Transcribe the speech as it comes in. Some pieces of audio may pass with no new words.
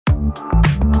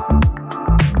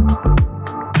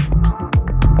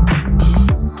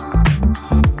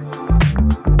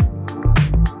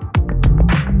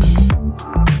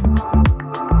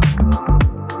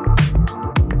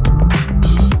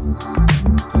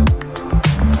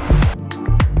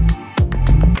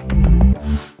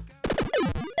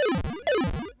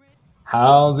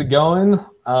How's it going?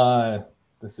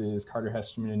 This is Carter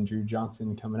Hesterman and Drew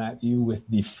Johnson coming at you with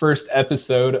the first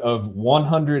episode of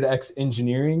 100X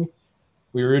Engineering.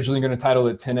 We were originally going to title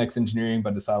it 10X Engineering,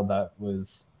 but decided that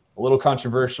was a little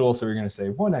controversial, so we are going to say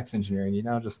 1X Engineering.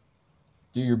 Just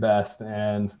do your best.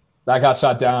 And that got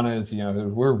shot down as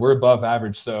we're above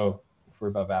average. So if we're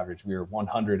above average, we are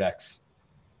 100X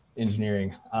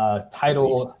Engineering.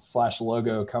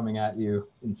 Title/logo coming at you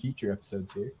in future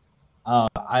episodes here.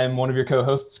 I am one of your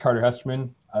co-hosts, Carter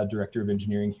Hesterman, Director of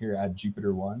Engineering here at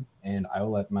E01, and I will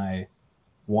let my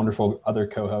wonderful other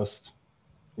co-hosts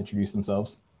introduce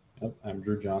themselves. Yep, I'm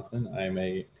Drew Johnson. I'm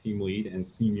a team lead and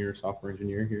senior software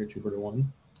engineer here at E01.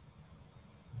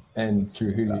 And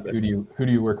Drew, who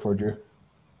do you work for, Drew?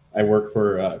 I work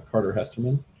for Carter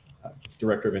Hesterman,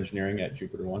 Director of Engineering at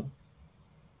E01.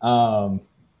 No,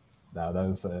 that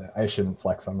was I shouldn't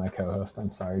flex on my co-host.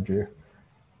 I'm sorry, Drew.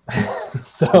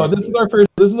 So this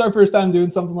is our first time doing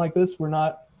something like this. We're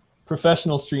not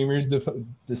professional streamers,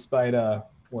 despite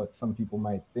what some people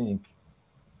might think,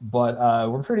 but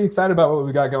we're pretty excited about what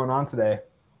we got going on today.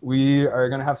 We are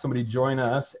going to have somebody join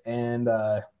us, and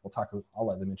I'll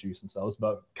let them introduce themselves.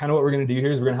 But kind of what we're going to do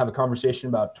here is we're going to have a conversation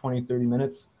about 20-30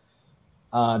 minutes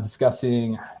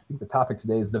discussing, I think the topic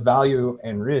today is the value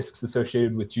and risks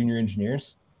associated with junior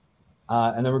engineers,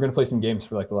 and then we're going to play some games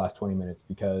for like the last 20 minutes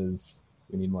because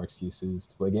we need more excuses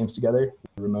to play games together,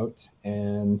 remote,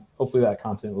 and hopefully that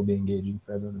content will be engaging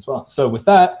for everyone as well. So with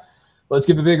that, let's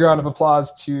give a big round of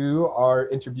applause to our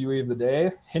interviewee of the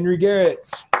day, Henry Garrett.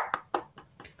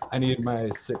 I need my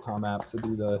sitcom app to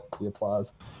do the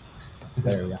applause.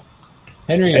 There we go.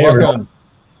 Henry, hey, welcome. Everyone.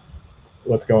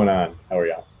 What's going on? How are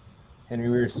y'all? Henry,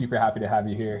 we're super happy to have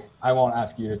you here. I won't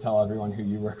ask you to tell everyone who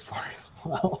you work for as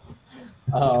well.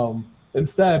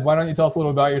 Instead, why don't you tell us a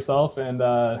little about yourself and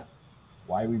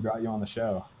why we brought you on the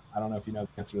show? I don't know if you know the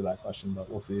answer to that question, but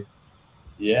we'll see.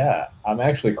 Yeah, I'm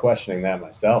actually questioning that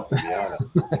myself, to be honest.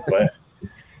 But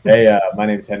hey, my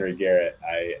name is Henry Garrett.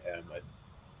 I am a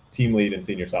team lead and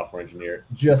senior software engineer,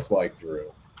 just like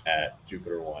Drew at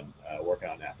E01, working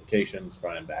on applications,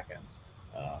 front end, back end,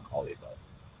 all the above.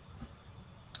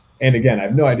 And again, I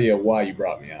have no idea why you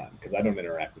brought me on because I don't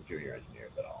interact with junior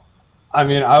engineers at all. I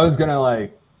mean, I was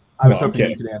hoping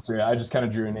you could answer it. I just kind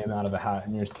of drew a name out of a hat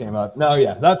and yours came up. No,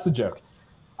 yeah, that's the joke.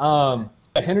 So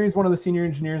Henry's one of the senior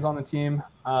engineers on the team,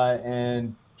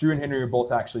 and Drew and Henry are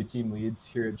both actually team leads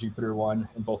here at E01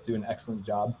 and both do an excellent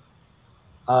job.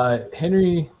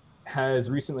 Henry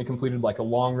has recently completed like a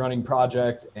long-running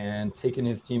project and taken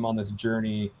his team on this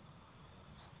journey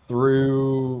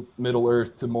through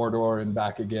Middle-earth to Mordor and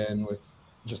back again with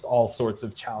just all sorts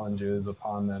of challenges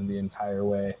upon them the entire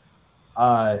way.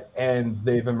 And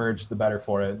they've emerged the better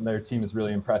for it. And their team is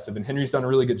really impressive. And Henry's done a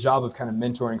really good job of kind of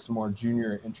mentoring some more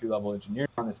junior entry-level engineers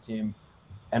on his team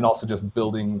and also just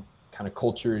building kind of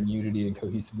culture and unity and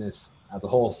cohesiveness as a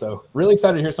whole. So really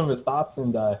excited to hear some of his thoughts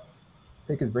and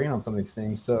pick his brain on some of these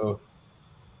things. So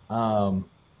I don't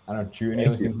know, Drew, any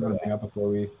other things you want to bring up before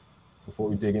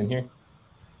we dig in here?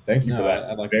 Thank you for that.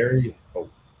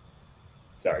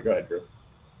 Sorry, go ahead, Drew.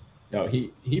 No,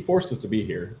 he forced us to be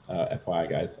here, FYI,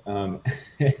 guys. No,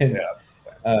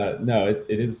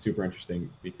 it is super interesting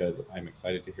because I'm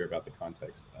excited to hear about the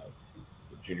context of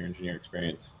the junior engineer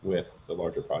experience with the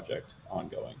larger project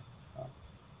ongoing.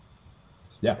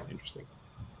 Interesting.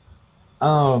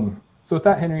 So with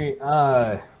that, Henry,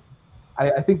 I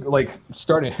think like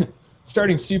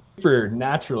starting super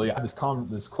naturally, I have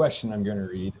this question I'm going to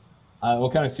read.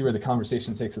 We'll kind of see where the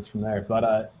conversation takes us from there.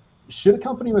 But should a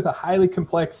company with a highly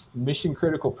complex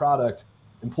mission-critical product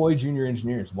employ junior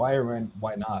engineers? Why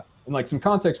not? And like some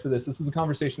context for this is a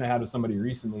conversation I had with somebody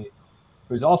recently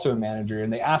who's also a manager,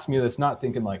 and they asked me this, not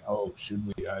thinking like, oh, should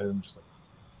we? I'm just like,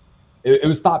 it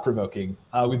was thought-provoking.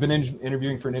 We've been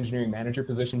interviewing for an engineering manager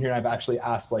position here, and I've actually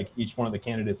asked like each one of the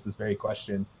candidates this very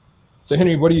question. So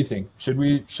Henry, what do you think? Should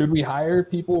we hire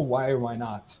people? Why or why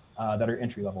not that are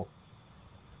entry level?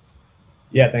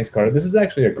 Yeah, thanks, Carter. This is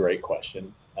actually a great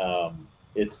question.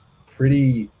 It's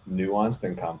pretty nuanced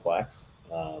and complex.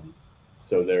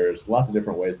 So there's lots of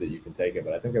different ways that you can take it,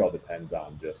 but I think it all depends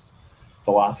on just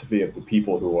philosophy of the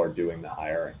people who are doing the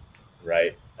hiring,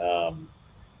 right?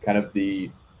 Kind of the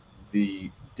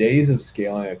days of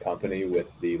scaling a company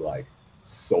with the like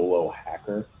solo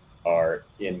hacker are,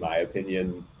 in my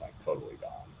opinion, like totally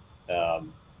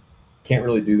can't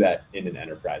really do that in an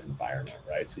enterprise environment,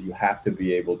 right? So you have to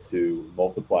be able to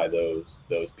multiply those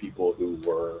people who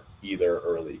were either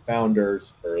early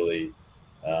founders, early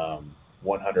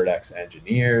 100x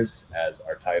engineers, as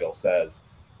our title says,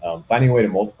 finding a way to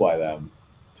multiply them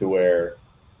to where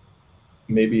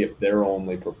maybe if they're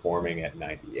only performing at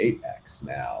 98x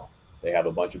now, they have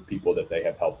a bunch of people that they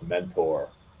have helped mentor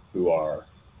who are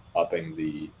upping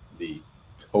the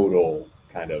total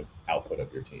kind of output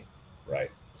of your team, right?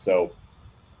 So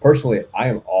personally, I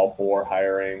am all for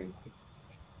hiring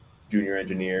junior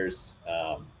engineers,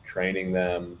 training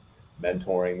them,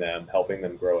 mentoring them, helping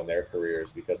them grow in their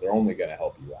careers, because they're only going to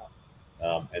help you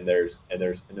out. And there's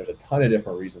a ton of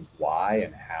different reasons why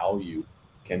and how you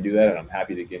can do that, and I'm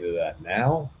happy to get into that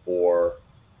now, or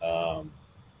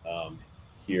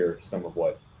hear some of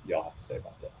what y'all have to say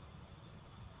about this.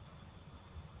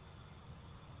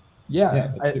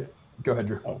 Yeah, go ahead,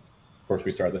 Drew. Oh, of course,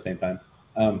 we start at the same time.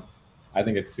 I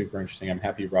think it's super interesting. I'm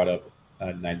happy you brought up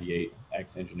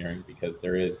 98x engineering, because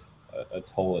there is a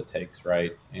toll it takes,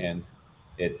 right? And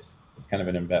it's kind of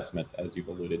an investment, as you've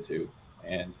alluded to.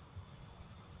 And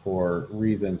for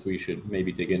reasons we should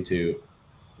maybe dig into,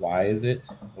 why is it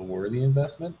a worthy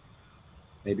investment?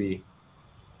 Maybe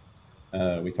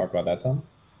we talk about that some.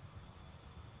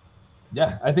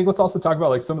 Yeah, I think let's also talk about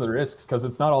like some of the risks, because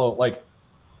it's not all like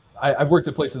I've worked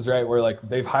at places, right, where like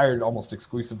they've hired almost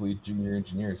exclusively junior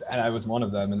engineers, and I was one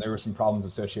of them, and there were some problems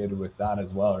associated with that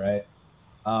as well, right?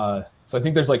 So I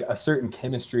think there's like a certain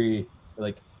chemistry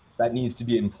like that needs to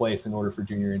be in place in order for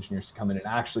junior engineers to come in and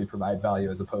actually provide value,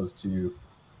 as opposed to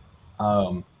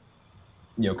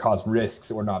cause risks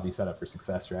or not be set up for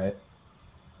success, right?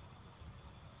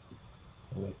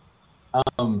 Totally.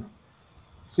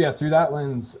 So yeah, through that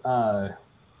lens,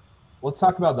 let's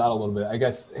talk about that a little bit. I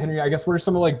guess, Henry, what are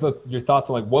some of your thoughts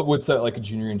on like what would set like a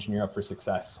junior engineer up for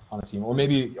success on a team,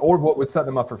 or what would set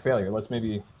them up for failure? Let's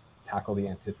maybe tackle the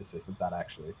antithesis of that,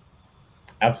 actually.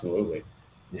 Absolutely.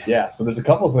 Yeah. So there's a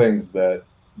couple of things that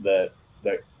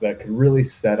could really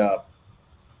set up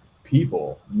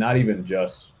people, not even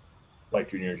just like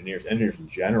junior engineers in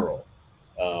general,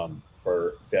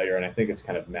 for failure. And I think it's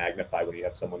kind of magnified when you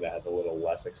have someone that has a little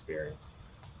less experience.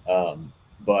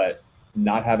 But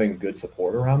not having good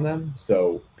support around them.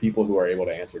 So people who are able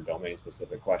to answer domain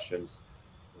specific questions,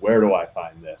 where do I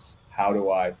find this? How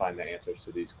do I find the answers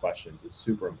to these questions is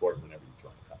super important whenever you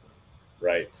join a company,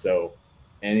 right? So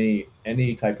any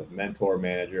type of mentor,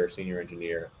 manager, senior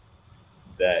engineer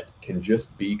that can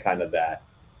just be kind of that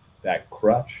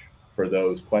crutch for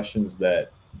those questions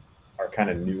that are kind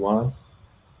of nuanced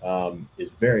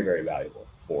is very, very valuable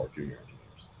for junior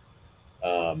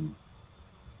engineers.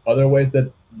 Other ways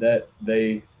that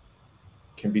they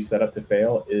can be set up to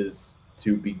fail is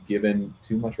to be given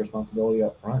too much responsibility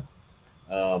up front.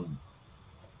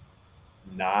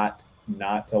 Not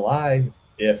to lie,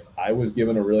 if I was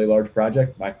given a really large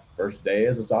project my first day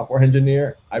as a software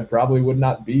engineer, I probably would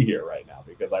not be here right now,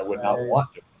 because I would not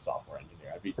want to be a software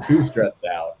engineer. I'd be too stressed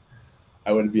out.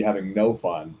 I would be having no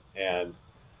fun. And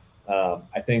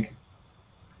I think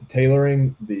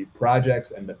tailoring the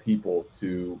projects and the people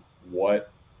to what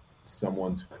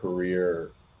someone's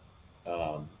career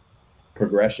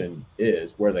progression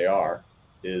is, where they are,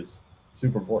 is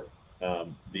super important.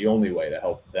 The only way to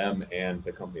help them and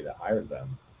the company that hired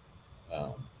them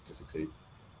to succeed.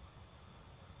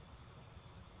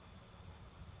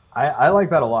 I like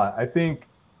that a lot. I think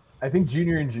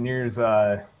junior engineers,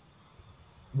 one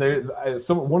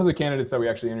of the candidates that we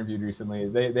actually interviewed recently,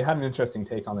 they had an interesting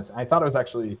take on this. And I thought it was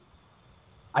actually,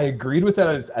 I agreed with it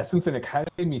at its essence, and it kind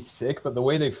of made me sick, but the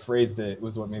way they phrased it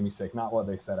was what made me sick, not what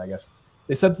they said, I guess.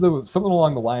 They said something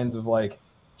along the lines of like,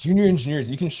 junior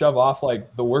engineers, you can shove off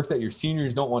like the work that your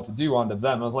seniors don't want to do onto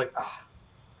them. I was like,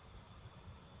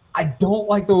 I don't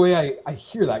like the way I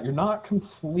hear that. You're not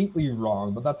completely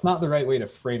wrong, but that's not the right way to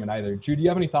frame it either. Drew, do you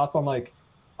have any thoughts on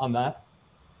that?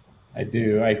 I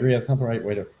do. I agree. That's not the right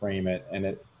way to frame it. And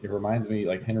it reminds me,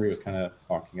 like Henry was kind of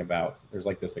talking about, there's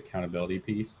like this accountability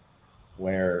piece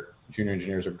where junior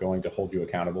engineers are going to hold you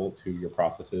accountable to your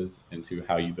processes and to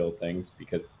how you build things,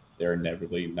 because they're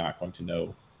inevitably not going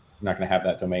to have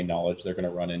that domain knowledge. They're going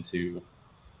to run into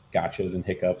gotchas and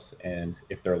hiccups. And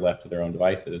if they're left to their own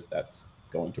devices, that's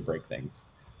going to break things.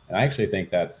 And I actually think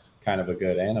that's kind of a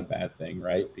good and a bad thing,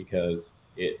 right? Because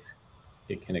it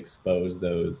can expose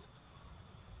those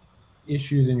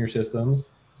issues in your systems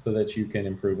so that you can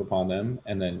improve upon them,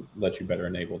 and then let you better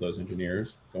enable those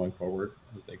engineers going forward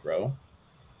as they grow.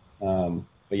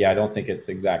 But yeah, I don't think it's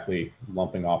exactly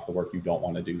lumping off the work you don't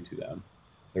want to do to them.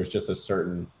 There's just a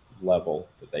certain level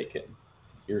that they can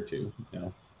adhere to,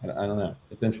 I don't know.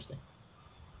 It's interesting.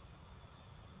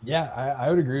 Yeah, I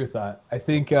would agree with that. I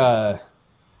think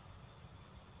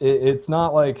it's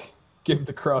not like give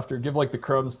the cruft or give like the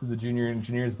crumbs to the junior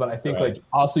engineers, but I think Right. like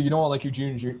also you don't want like your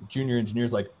junior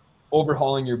engineers like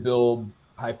overhauling your build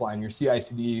pipeline, your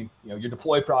CI/CD, your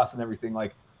deploy process and everything.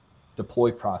 Like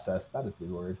deploy process, that is the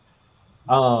word.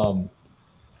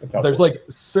 There's like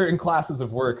certain classes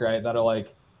of work, right, that are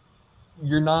like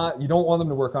you don't want them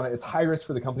to work on it. It's high risk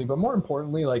for the company, but more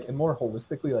importantly, like and more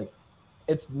holistically, like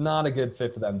it's not a good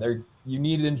fit for them. You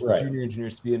need junior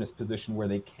engineers to be in a position where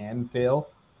they can fail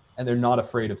and they're not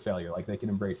afraid of failure. Like they can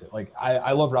embrace it. Like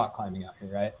I love rock climbing out here,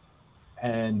 right?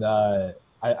 And I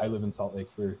live in Salt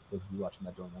Lake for those of you watching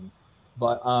that don't know me.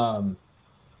 But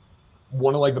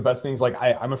one of like the best things, like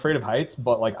I'm afraid of heights,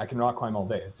 but like I can rock climb all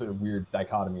day. It's a weird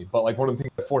dichotomy. But like one of the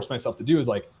things I forced myself to do is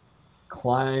like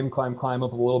climb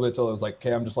up a little bit till I was like,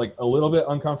 okay, I'm just like a little bit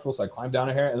uncomfortable. So I climbed down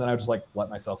a hair and then I would just like let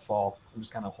myself fall and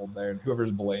just kind of hold there. And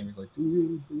whoever's belaying is like,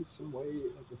 dude, lose some weight.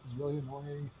 Like this is really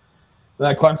annoying. Then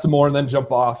I climb some more and then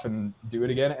jump off and do it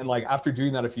again. And like after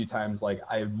doing that a few times, like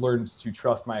I learned to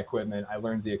trust my equipment. I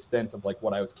learned the extent of like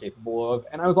what I was capable of.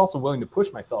 And I was also willing to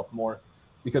push myself more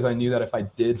because I knew that if I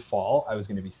did fall, I was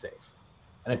going to be safe.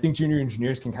 And I think junior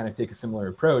engineers can kind of take a similar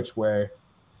approach where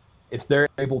if they're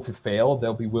able to fail,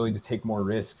 they'll be willing to take more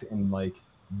risks and like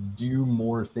do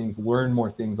more things, learn more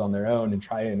things on their own and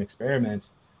try and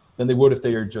experiment than they would if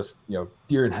they are just,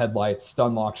 deer in headlights,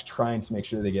 stun locked, trying to make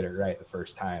sure they get it right the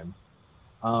first time.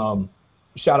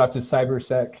 Shout out to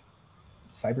Cybersec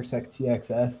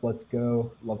TXS. Let's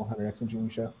go. Level 100X Engineering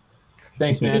Show.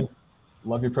 Thanks, man.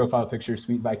 Love your profile picture.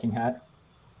 Sweet Viking hat.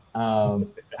 I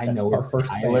know it's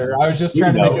Tyler. I was just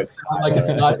trying to make it sound like it's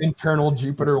not internal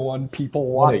Jupiter One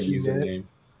people watching it.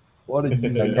 What a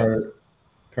username.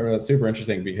 Carter, that's super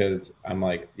interesting because I'm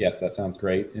like, yes, that sounds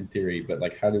great in theory, but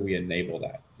like, how do we enable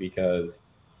that? Because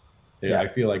I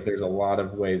feel like there's a lot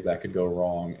of ways that could go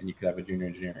wrong, and you could have a junior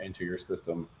engineer enter your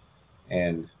system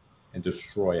and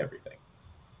destroy everything.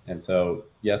 And so,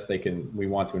 yes, we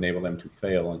want to enable them to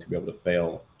fail and to be able to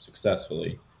fail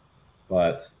successfully,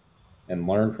 and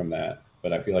learn from that.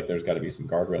 But I feel like there's got to be some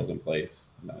guardrails in place.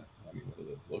 What do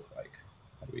those look like?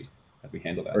 How do we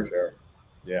handle that? For sure.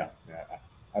 Yeah,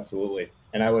 absolutely.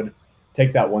 And I would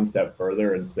take that one step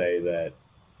further and say that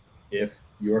if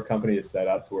your company is set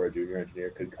up to where a junior engineer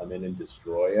could come in and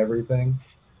destroy everything,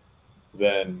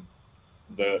 then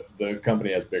the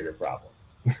company has bigger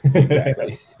problems.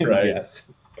 Exactly. Right. Yes.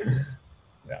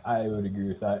 Yeah, I would agree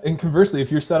with that. And conversely,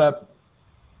 if you're set up,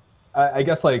 I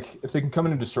guess like if they can come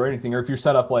in and destroy anything, or if you're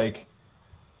set up like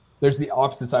there's the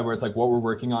opposite side where it's like what we're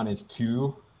working on is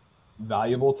too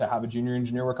valuable to have a junior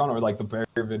engineer work on, or like the barrier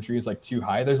of entry is like too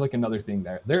high. There's like another thing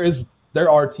there. There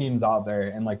are teams out there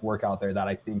and like work out there that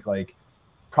I think like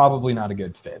probably not a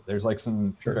good fit. There's like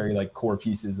some very like core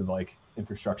pieces of like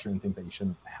infrastructure and things that you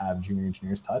shouldn't have junior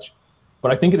engineers touch.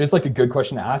 But I think it is like a good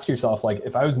question to ask yourself. Like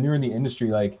if I was new in the industry,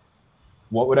 like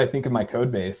what would I think of my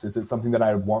code base? Is it something that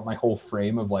I would want my whole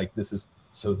frame of like, this is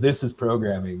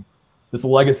programming, this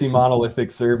legacy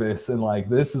monolithic service, and like,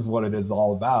 this is what it is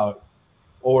all about?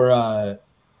 Or,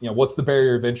 what's the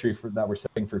barrier of entry that we're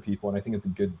setting for people? And I think it's a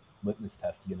good litmus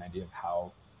test to get an idea of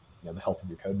how, the health of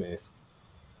your code base.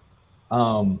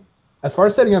 As far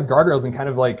as setting up guardrails and kind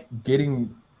of like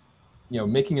getting,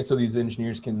 making it so these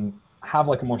engineers can have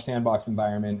like a more sandbox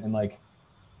environment and like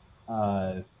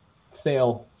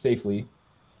fail safely.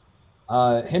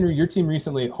 Henry, your team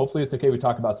recently, hopefully it's okay we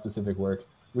talk about specific work.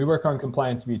 We work on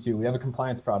compliance V2. We have a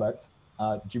compliance product,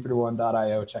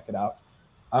 jupiter1.io, check it out.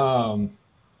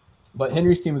 But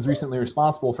Henry's team was recently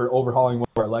responsible for overhauling one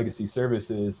of our legacy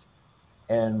services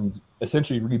and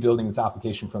essentially rebuilding this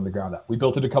application from the ground up. We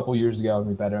built it a couple years ago and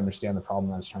we better understand the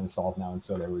problem I was trying to solve now. And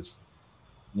so there was,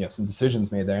 some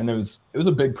decisions made there, and it was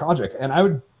a big project. And I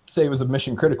would say it was a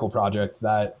mission critical project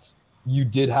that you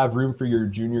did have room for your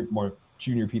more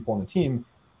junior people on the team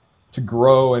to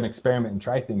grow and experiment and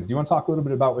try things. Do you want to talk a little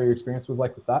bit about what your experience was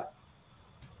like with that?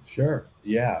 Sure.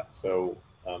 Yeah. So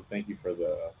thank you for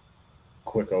the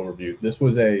quick overview. This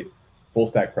was a full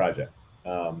stack project.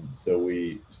 So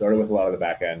we started with a lot of the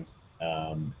back end.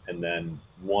 And then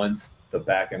once the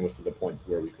back end was to the point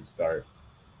to where we could start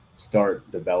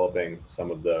developing some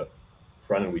of the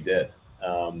front end, we did.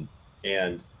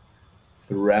 And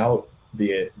throughout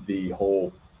the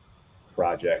whole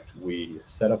project, we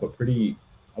set up a pretty,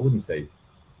 I wouldn't say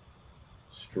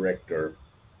strict or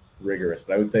rigorous,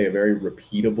 but I would say a very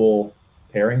repeatable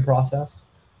pairing process.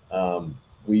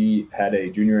 We had a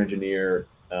junior engineer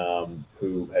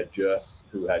who had just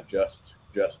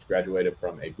graduated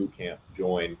from a boot camp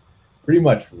join pretty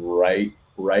much right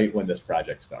when this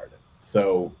project started.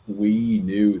 So we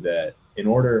knew that in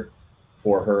order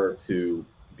for her to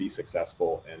be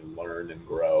successful and learn and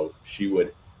grow, she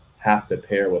would have to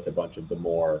pair with a bunch of the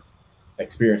more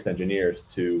experienced engineers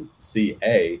to see,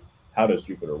 A, how does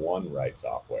Jupyter-1 write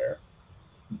software?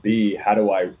 B, how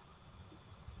do I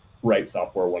write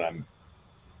software when I'm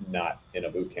not in a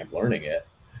boot camp learning it?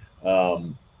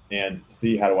 And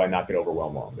C, how do I not get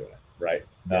overwhelmed while I'm doing it, right?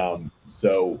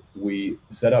 So we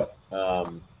set up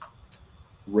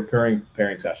recurring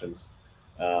pairing sessions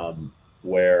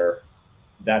where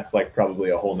that's like probably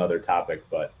a whole nother topic,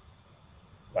 but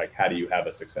like, how do you have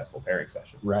a successful pairing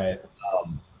session? Right.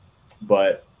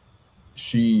 But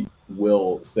she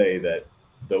will say that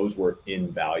those were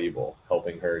invaluable,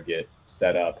 helping her get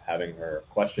set up, having her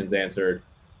questions answered,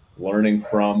 learning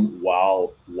from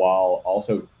while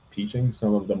also teaching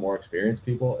some of the more experienced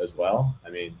people as well. I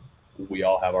mean, we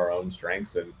all have our own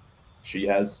strengths, and she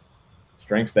has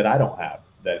strengths that I don't have,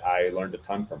 that I learned a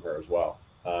ton from her as well.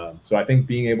 So I think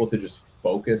being able to just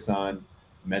focus on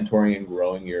mentoring and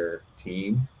growing your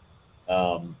team,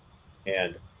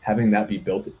 and having that be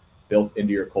built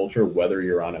into your culture, whether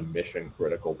you're on a mission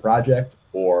critical project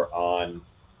or on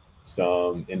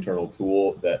some internal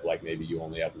tool that like maybe you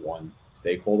only have one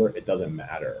stakeholder, it doesn't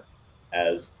matter.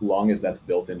 As long as that's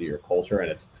built into your culture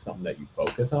and it's something that you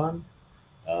focus on,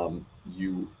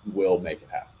 you will make it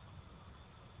happen.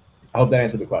 I hope that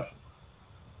answered the question.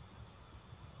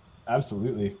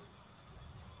 Absolutely.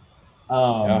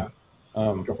 Go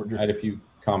for it, Drew. I had a few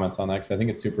comments on that because I think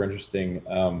it's super interesting.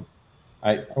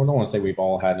 I don't want to say we've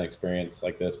all had an experience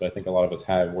like this, but I think a lot of us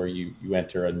have, where you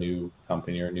enter a new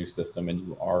company or a new system and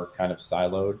you are kind of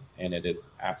siloed, and it is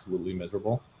absolutely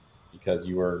miserable because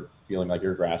you are feeling like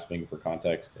you're grasping for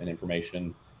context and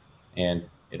information. And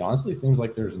it honestly seems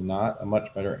like there's not a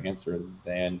much better answer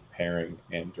than pairing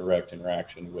and direct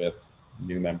interaction with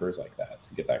new members like that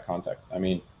to get that context. I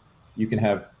mean, you can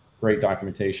have great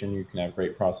documentation, you can have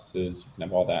great processes, you can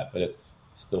have all that, but it's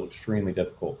still extremely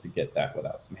difficult to get that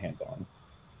without some hands-on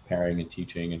pairing and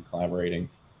teaching and collaborating.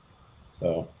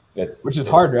 So which is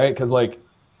hard, right? Because like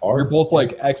you're both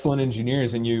like excellent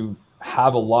engineers and you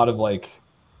have a lot of like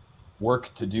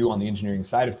work to do on the engineering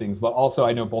side of things, but also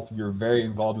I know both of you are very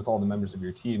involved with all the members of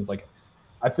your teams. Like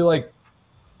I feel like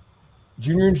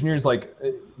junior engineers, like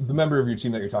the member of your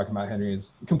team that you're talking about, Henry,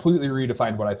 is completely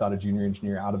redefined what I thought a junior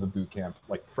engineer out of a boot camp,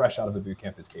 like fresh out of a boot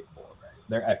camp, is capable of, right?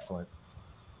 They're excellent.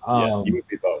 Yes, you would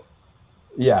be both.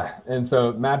 Yeah, and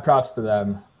so mad props to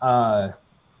them.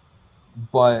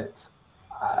 But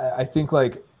I think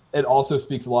like it also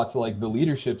speaks a lot to like the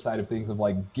leadership side of things, of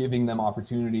like giving them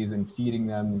opportunities and feeding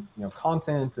them, you know,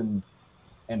 content and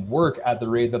work at the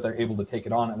rate that they're able to take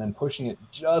it on, and then pushing it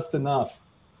just enough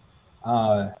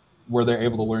where they're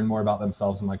able to learn more about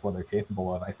themselves and like what they're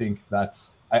capable of. I think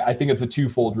that's I think it's a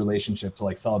twofold relationship to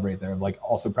like celebrate there. Like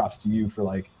also props to you for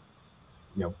like,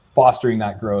 you know, fostering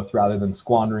that growth rather than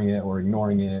squandering it or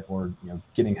ignoring it or, you know,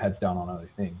 getting heads down on other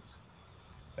things.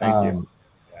 Thank you.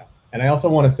 Yeah. And I also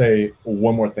want to say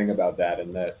one more thing about that,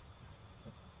 and that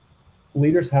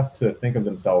leaders have to think of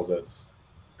themselves as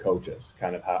coaches,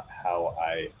 kind of how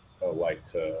I like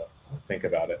to think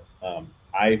about it.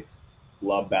 I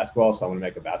love basketball, so I'm going to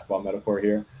make a basketball metaphor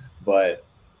here. But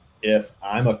if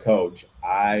I'm a coach,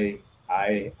 I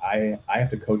have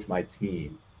to coach my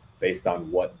team based on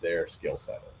what their skill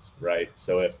set is, right?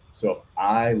 So if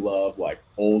I love like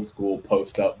old school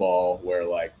post up ball where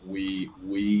like we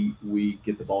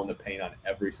get the ball in the paint on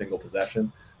every single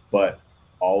possession, but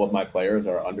all of my players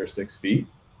are under 6 feet,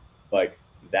 like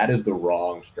that is the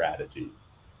wrong strategy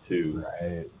to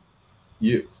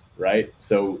use, right?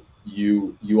 So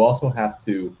you also have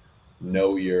to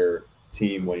know your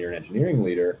team when you're an engineering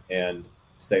leader and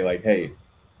say like, hey,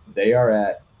 they are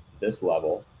at this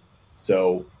level,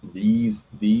 so these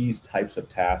types of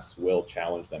tasks will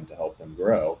challenge them to help them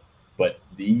grow, but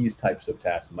these types of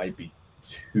tasks might be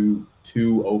too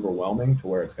overwhelming to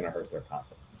where it's going to hurt their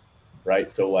confidence,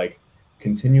 right? So like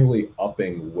continually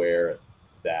upping where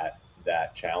that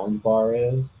challenge bar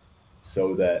is,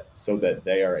 so that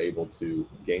they are able to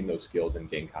gain those skills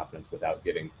and gain confidence without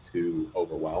getting too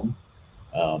overwhelmed,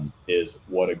 is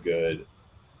what a good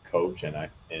coach and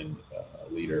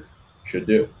leader should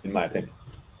do, in my opinion.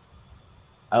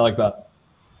 I like that.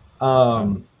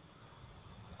 I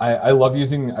love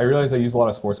using, I realize I use a lot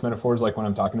of sports metaphors like when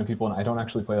I'm talking to people, and I don't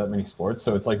actually play that many sports.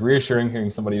 So it's like reassuring hearing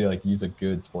somebody like use a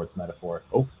good sports metaphor.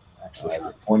 Oh, actually,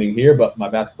 I'm pointing here, but my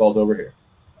basketball's over here.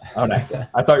 Oh, nice.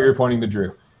 I thought you were pointing to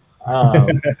Drew.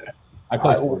 I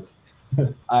play sports.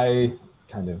 I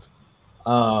kind of.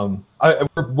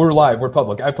 We're live. We're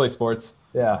public. I play sports.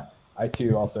 Yeah. I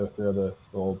too also throw the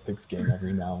old pigs game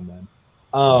every now and then.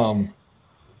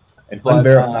 An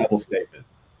unverifiable statement.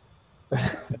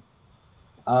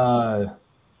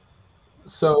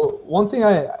 So one thing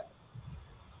I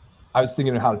was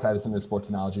thinking of how to tie this into a sports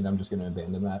analogy, and I'm just going to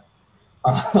abandon that.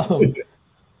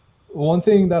 One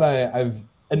thing that I've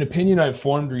an opinion I've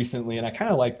formed recently, and I kind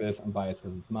of like this. I'm biased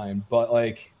because it's mine, but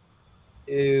like,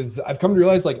 is I've come to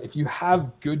realize like if you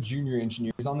have good junior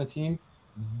engineers on the team,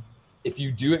 if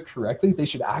you do it correctly, they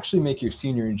should actually make your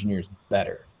senior engineers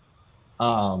better.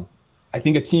 I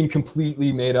think a team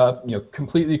completely made up,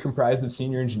 completely comprised of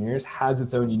senior engineers has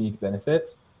its own unique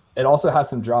benefits. It also has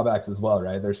some drawbacks as well,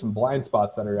 right? There's some blind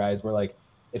spots that arise where like,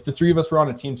 if the three of us were on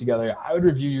a team together, I would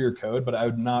review your code, but I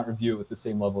would not review it with the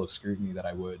same level of scrutiny that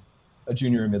I would a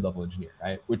junior or mid-level engineer,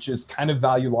 right? Which is kind of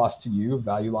value lost to you,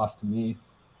 value lost to me.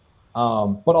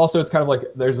 But also it's kind of like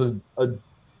there's a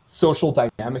social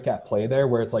dynamic at play there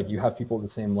where it's like you have people at the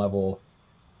same level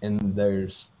and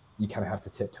you kind of have to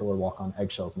tiptoe or walk on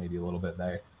eggshells maybe a little bit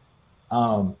there.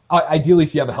 Ideally,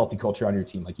 if you have a healthy culture on your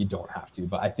team, like you don't have to,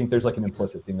 but I think there's like an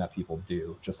implicit thing that people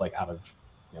do just like out of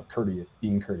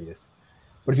being courteous.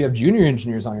 But if you have junior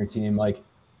engineers on your team, like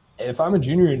if I'm a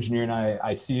junior engineer and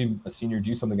I see a senior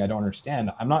do something I don't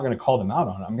understand, I'm not going to call them out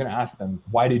on it. I'm going to ask them,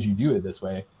 why did you do it this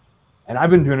way? And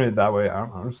I've been doing it that way. I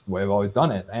don't know, just the way I've always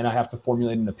done it. And I have to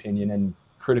formulate an opinion and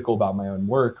critical about my own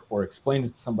work or explain it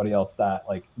to somebody else that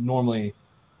like normally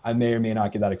I may or may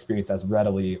not get that experience as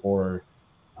readily or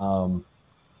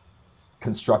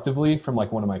constructively from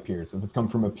like one of my peers. If it's come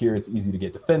from a peer, it's easy to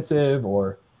get defensive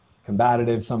or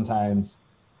combative sometimes.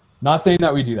 Not saying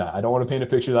that we do that. I don't want to paint a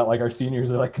picture that like our seniors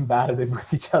are like combative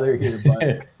with each other here,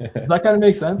 but does that kind of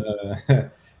make sense?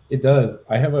 It does.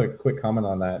 I have a quick comment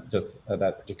on that, just at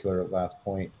that particular last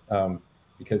point,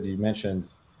 because you mentioned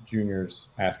juniors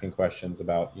asking questions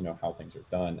about, how things are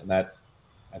done. And that's,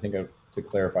 I think to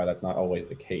clarify, that's not always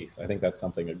the case. I think that's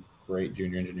something a great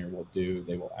junior engineer will do.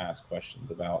 They will ask questions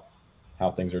about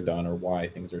how things are done or why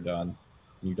things are done.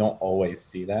 You don't always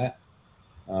see that.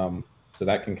 So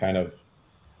that can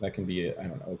be, a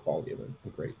quality of a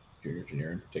great junior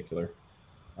engineer in particular.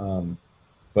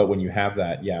 But when you have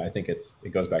that, I think it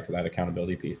goes back to that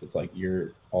accountability piece. It's like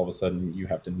all of a sudden you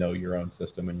have to know your own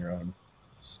system and your own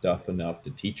stuff enough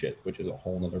to teach it, which is a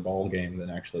whole nother ball game than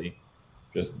actually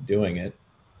just doing it.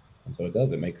 And so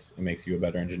it makes you a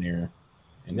better engineer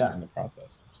in the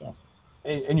process. So,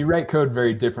 and you write code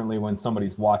very differently when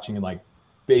somebody's watching and like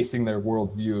basing their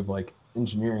worldview of like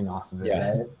engineering off of it.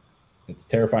 Yeah. Right? It's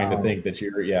terrifying to think that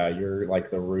you're like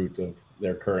the root of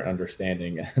their current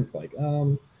understanding. It's like,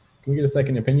 can we get a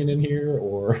second opinion in here,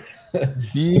 or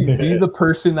be the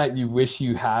person that you wish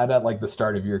you had at like the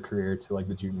start of your career to like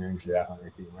the junior engineers on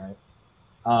your team, right?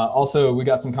 Also, we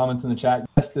got some comments in the chat.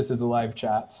 Yes, this is a live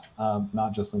chat,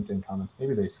 not just LinkedIn comments.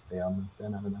 Maybe they stay on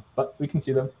LinkedIn, I don't know, but we can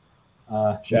see them.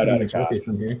 Shout out Akash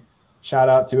from here. Shout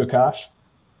out to Akash.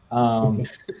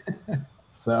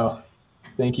 So,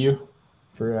 thank you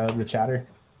for the chatter.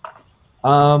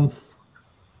 I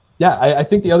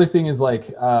think the other thing is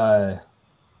like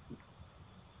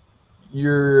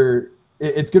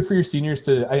it's good for your seniors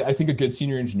to, I think a good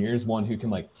senior engineer is one who can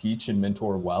like teach and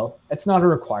mentor well. It's not a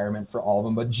requirement for all of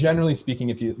them, but generally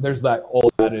speaking, there's that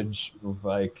old adage of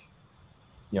like,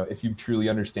 if you truly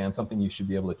understand something, you should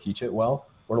be able to teach it well,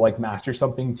 or like master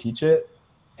something, teach it.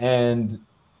 And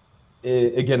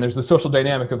again, there's the social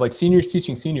dynamic of like seniors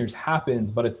teaching seniors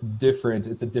happens, but it's different.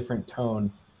 It's a different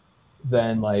tone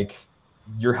than like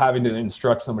you're having to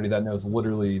instruct somebody that knows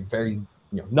literally very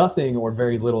nothing or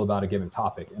very little about a given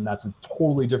topic. And that's a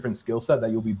totally different skill set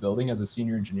that you'll be building as a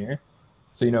senior engineer.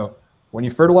 So, when you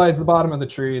fertilize the bottom of the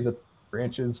tree, the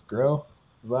branches grow.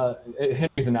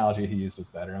 Henry's analogy he used was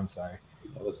better. I'm sorry.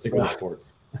 Let's stick with the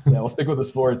sports. We'll stick with the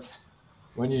sports.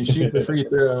 When you shoot the free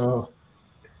throw,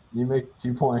 you make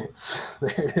 2 points.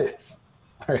 There it is.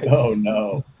 All right. Oh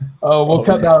no. Oh, we'll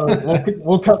cut that.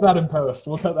 We'll cut that in post.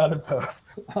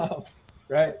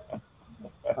 Right.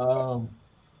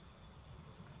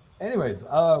 Anyways,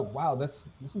 wow, this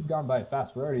has gone by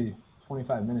fast. We're already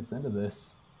 25 minutes into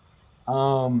this.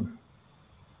 Someone's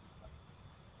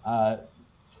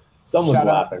shout laughing.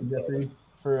 out to Jeffrey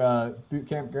for boot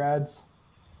camp grads.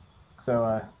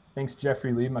 So thanks,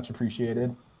 Jeffrey Lee, much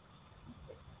appreciated.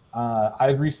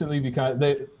 I've recently become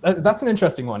that's an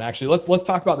interesting one, actually. Let's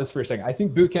talk about this for a second. I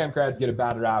think boot camp grads get a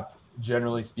bad rap,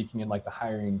 generally speaking, in like the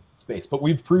hiring space, but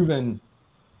we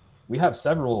have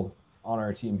several on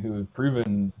our team who have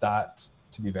proven that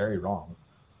to be very wrong,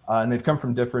 and they've come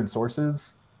from different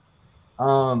sources.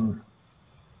 So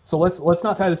let's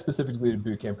not tie this specifically to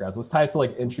boot camp grads. Let's tie it to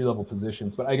like entry level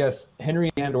positions. But I guess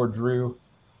Henry and or Drew,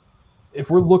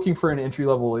 if we're looking for an entry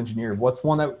level engineer, what's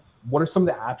one that what are some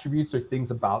of the attributes or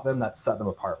things about them that set them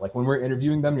apart? Like when we're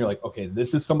interviewing them, you're like, okay,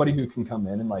 this is somebody who can come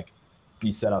in and like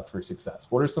be set up for success.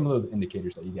 What are some of those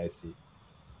indicators that you guys see?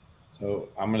 So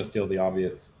I'm going to steal the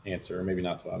obvious answer, or maybe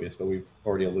not so obvious, but we've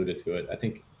already alluded to it. I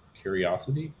think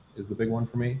curiosity is the big one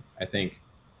for me. I think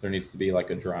there needs to be like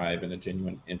a drive and a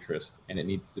genuine interest, and it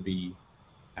needs to be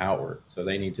outward. So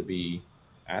they need to be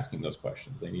asking those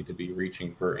questions. They need to be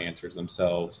reaching for answers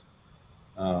themselves,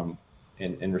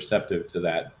 and receptive to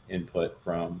that input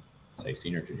from, say,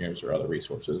 senior engineers or other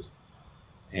resources.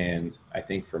 And I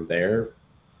think from there,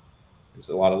 there's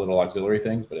a lot of little auxiliary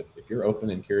things, but if you're open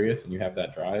and curious and you have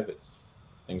that drive,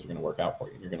 things are going to work out for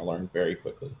you and you're going to learn very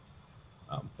quickly.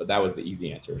 But that was the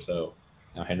easy answer. So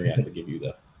now Henry has to give you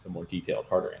the more detailed,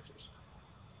 harder answers.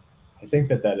 I think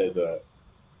that is a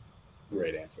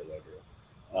great answer, though,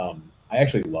 Drew. I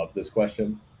actually love this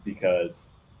question because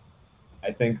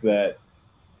I think that,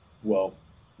 well,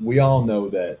 we all know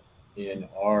that in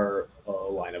our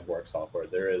line of work software,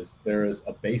 there is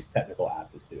a base technical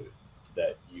aptitude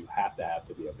that you have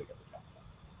to be able to get the job done,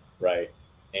 right?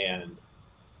 And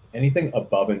anything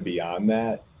above and beyond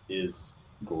that is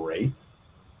great,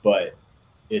 but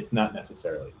it's not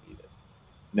necessarily needed.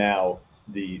 Now,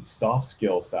 the soft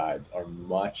skill sides are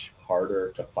much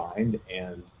harder to find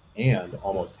and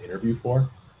almost interview for,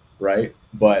 right?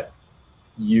 But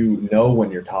you know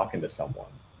when you're talking to someone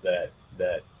that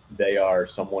they are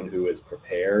someone who is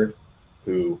prepared,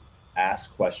 who asks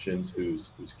questions,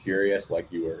 who's curious, like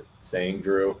you were saying,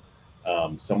 Drew,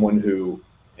 someone who,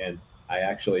 and I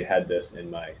actually had this in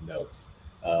my notes,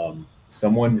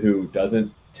 someone who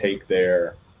doesn't take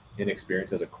their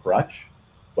inexperience as a crutch,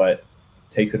 but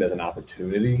takes it as an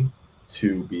opportunity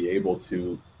to be able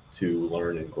to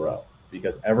learn and grow,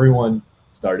 because everyone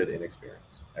started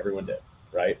inexperienced. Everyone did,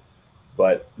 right?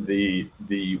 But the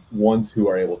ones who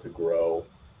are able to grow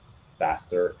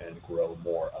faster and grow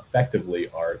more effectively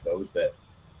are those that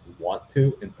want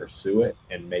to and pursue it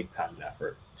and make time and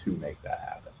effort to make that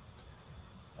happen.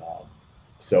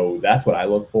 So that's what I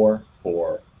look for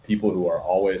people who are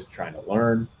always trying to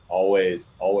learn, always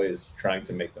trying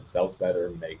to make themselves better,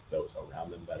 make those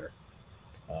around them better.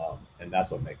 And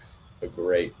that's what makes a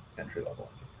great entry-level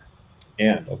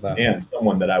engineer and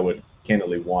someone that I would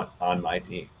candidly want on my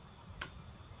team.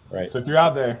 Right. So if you're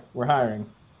out there, we're hiring.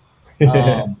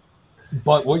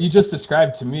 But what you just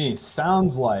described to me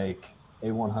sounds like a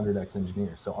 100x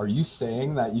engineer. So are you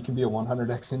saying that you can be a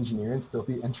 100x engineer and still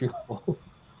be entry level?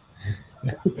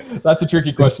 That's a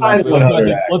tricky question. Actually.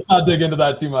 Let's not dig into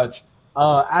that too much.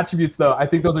 Attributes, though, I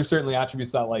think those are certainly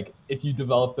attributes that, like, if you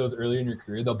develop those early in your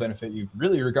career, they'll benefit you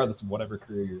really regardless of whatever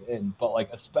career you're in. But like,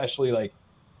 especially like,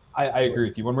 I agree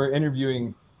with you. When we're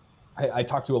interviewing, I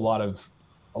talk to a lot of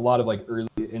like early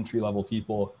entry level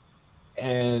people,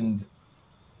 and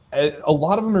a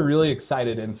lot of them are really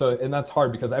excited, and that's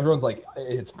hard because everyone's like,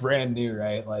 it's brand new,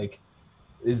 right? Like,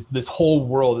 is this whole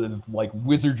world of like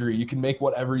wizardry, you can make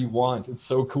whatever you want, it's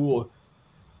so cool.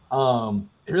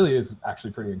 It really is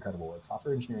actually pretty incredible. Like,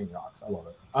 software engineering rocks. I love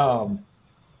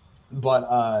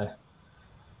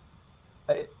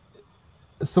it.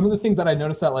 Some of the things that I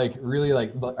noticed that like really,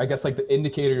 like, I guess like the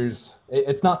indicators,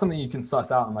 it's not something you can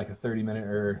suss out in like a 30-minute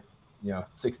or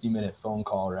 60-minute phone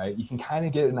call, right? You can kind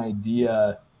of get an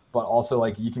idea, but also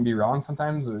like you can be wrong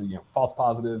sometimes, or false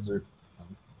positives or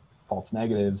false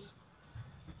negatives.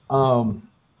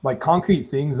 Like concrete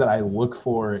things that I look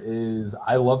for is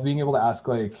I love being able to ask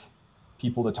like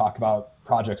people to talk about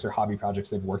projects or hobby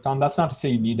projects they've worked on. That's not to say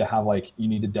you need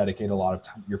to dedicate a lot of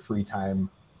time, your free time,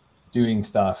 doing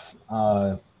stuff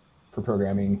for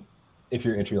programming if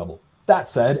you're entry level. That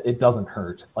said, it doesn't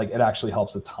hurt. Like, it actually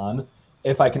helps a ton.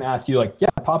 If I can ask you, like, yeah,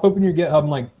 pop open your GitHub and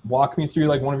like walk me through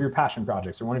like one of your passion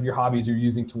projects or one of your hobbies you're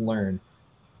using to learn.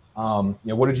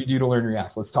 What did you do to learn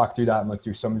React? Let's talk through that and look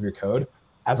through some of your code.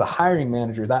 As a hiring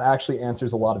manager, that actually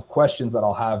answers a lot of questions that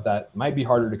I'll have that might be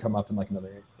harder to come up in like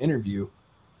another interview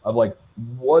of like,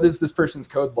 what does this person's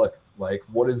code look like?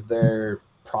 What is their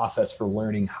process for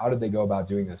learning? How did they go about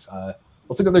doing this?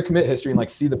 Let's look at their commit history and like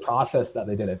see the process that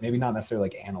they did it. Maybe not necessarily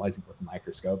like analyzing with a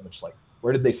microscope, but just like,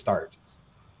 where did they start?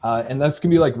 And this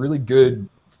can be like really good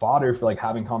fodder for like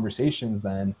having conversations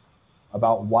then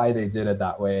about why they did it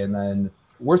that way. And then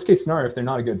worst case scenario, if they're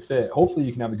not a good fit, hopefully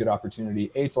you can have a good opportunity,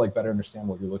 to like better understand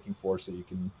what you're looking for so you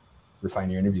can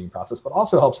refine your interviewing process, but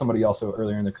also help somebody also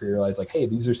earlier in their career realize like, hey,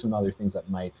 these are some other things that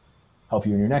might help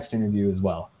you in your next interview as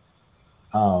well.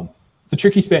 It's a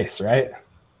tricky space, right?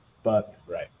 But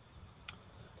right.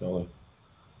 Totally.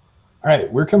 All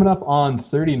right, we're coming up on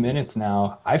 30 minutes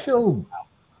now.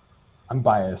 I'm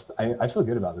biased. I feel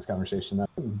good about this conversation. That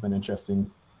has been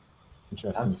interesting.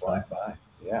 Time flying by.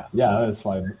 Yeah. Yeah, that is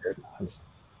fine. Has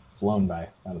flown by.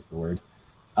 That is the word.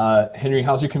 Henry,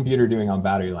 how's your computer doing on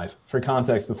battery life? For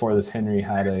context, before this, Henry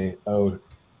had a oh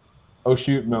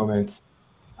shoot moment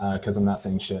because I'm not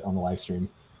saying shit on the live stream.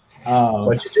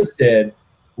 What you just did.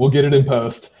 We'll get it in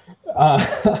post.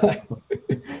 Cut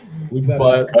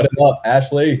it up,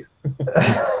 Ashley.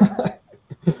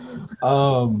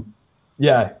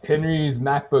 Yeah, Henry's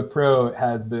MacBook Pro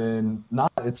has been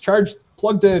it's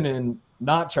plugged in and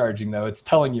not charging though. It's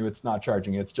telling you it's not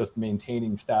charging. It's just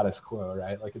maintaining status quo,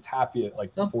 right? Like it's happy at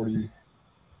like 41%.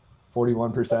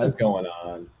 What's going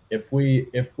on? If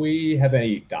we have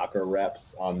any Docker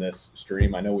reps on this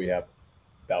stream, I know we have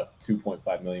about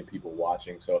 2.5 million people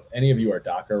watching. So if any of you are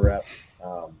Docker reps,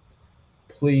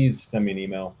 please send me an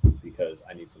email because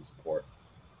I need some support.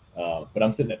 But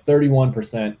I'm sitting at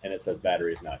 31% and it says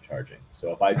battery is not charging.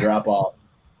 So if I drop off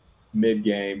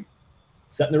mid-game,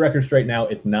 setting the record straight now,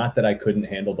 it's not that I couldn't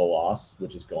handle the loss,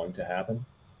 which is going to happen.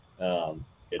 I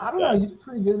don't know. You did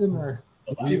pretty good in there.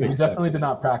 We definitely did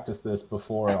not practice this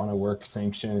before on a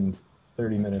work-sanctioned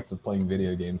 30 minutes of playing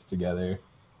video games together.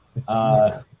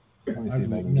 Let me see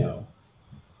if I can get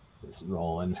this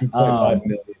rolling. 2.5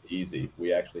 million easy.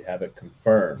 We actually have it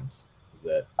confirmed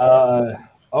that.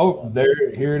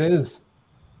 Here it is.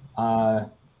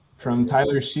 From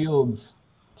Tyler Shields,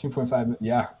 2.5.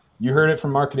 Yeah, you heard it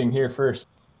from marketing here first,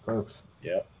 folks.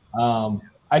 Yep.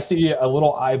 I see a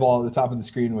little eyeball at the top of the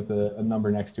screen with a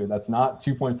number next to it. That's not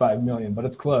 2.5 million, but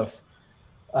it's close.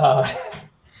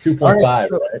 2.5,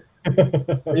 right?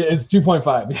 Yeah, it's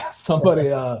 2.5.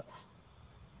 Yeah,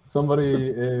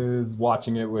 somebody is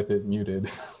watching it with it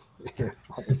muted.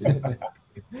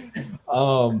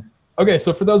 Okay,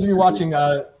 so for those of you watching,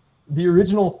 the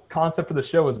original concept for the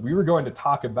show was we were going to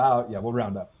talk about, we'll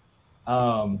round up.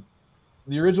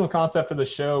 The original concept for the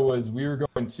show was we were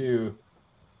going to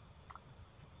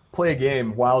play a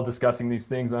game while discussing these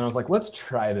things. And I was like, let's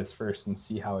try this first and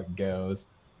see how it goes.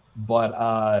 But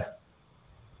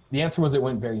the answer was it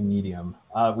went very medium.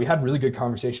 We had really good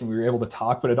conversation. We were able to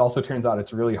talk, but it also turns out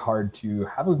it's really hard to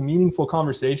have a meaningful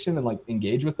conversation and like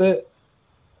engage with it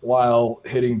while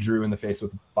hitting Drew in the face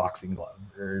with a boxing glove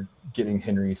or getting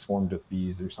Henry swarmed with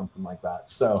bees or something like that.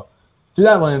 So through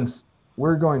that lens,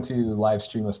 we're going to live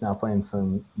stream us now playing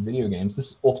some video games.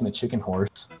 This is Ultimate Chicken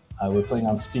Horse. We're playing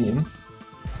on Steam.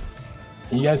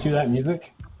 Can you guys hear that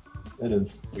music? It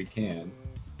is. We can.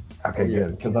 Okay,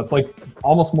 good, because that's like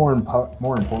almost more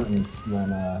important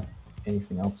than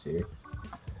anything else here.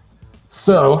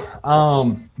 So,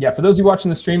 for those of you watching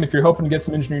the stream, if you're hoping to get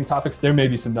some engineering topics, there may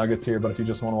be some nuggets here, but if you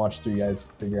just want to watch three guys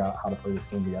figure out how to play this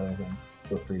game together, then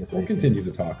feel free to say. We'll continue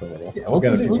to talk a little. Yeah,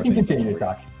 we can continue to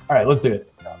talk. All right, let's do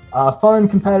it. Fun,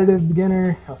 competitive,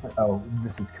 beginner.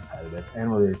 This is competitive,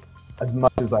 and we're as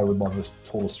much as I would love a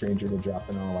total stranger to drop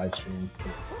in on a live stream.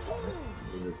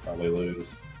 We would probably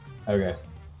lose. Okay.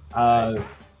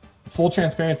 Full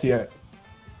transparency,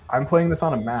 I'm playing this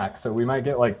on a Mac, so we might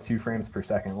get like 2 frames per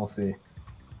second. We'll see.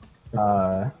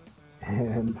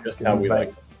 And just how we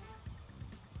like to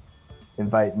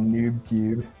invite Noob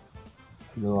Cube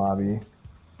to the lobby. And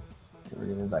we're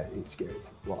gonna invite H Garrett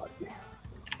to the lobby.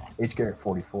 H Garrett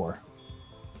 44.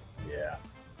 Yeah.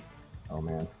 Oh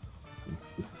man, this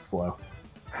is slow.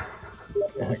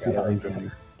 My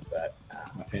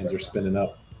fans are spinning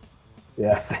up.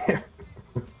 Yes.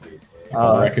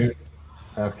 Raccoon.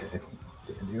 Okay.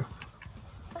 Damn you.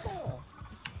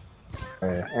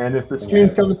 Right. And if the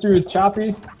stream's coming through as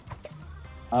choppy,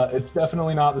 it's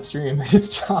definitely not the stream. It's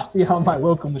choppy on my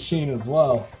local machine as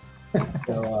well.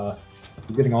 So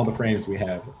I'm getting all the frames we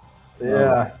have.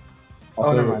 Yeah.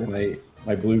 Also,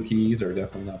 my blue keys are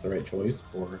definitely not the right choice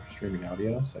for streaming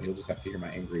audio, so you'll just have to hear my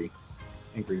angry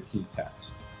key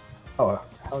taps. Oh,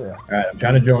 hell yeah. All right, I'm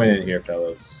trying to join in here,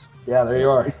 fellas. Yeah, there you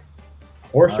are.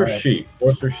 Horse or sheep?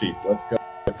 Horse or sheep? Let's go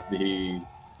with the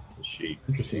sheep.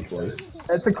 Interesting choice.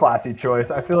 It's a classy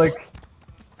choice. I feel like...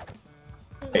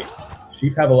 Hey,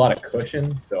 sheep have a lot of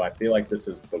cushion, so I feel like this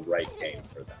is the right game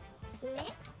for them.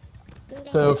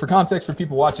 So for context for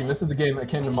people watching, this is a game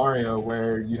akin to Mario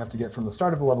where you have to get from the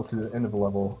start of a level to the end of a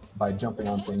level by jumping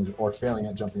on things or failing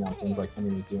at jumping on things like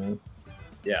Henry was doing.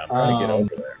 Yeah, I'm trying to get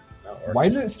over there. Why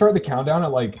did it start the countdown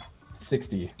at like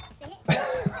 60?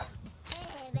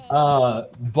 But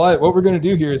what we're going to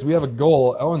do here is we have a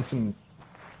goal. Oh, and some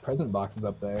present boxes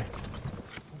up there.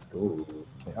 Ooh.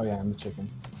 Okay. Oh yeah, I'm the chicken.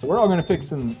 So we're all going to pick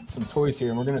some toys here,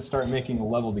 and we're going to start making a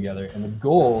level together. And the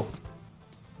goal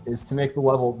is to make the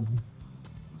level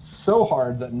so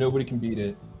hard that nobody can beat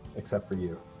it except for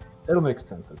you. It'll make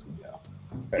sense as we go.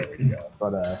 There we go.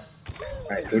 But all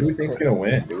right, who do we think's going to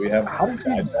win? Do we have how does he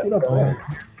side get bets up going? there?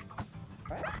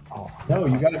 No,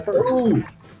 you got it first. Ooh.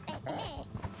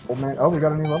 Old man. Oh, we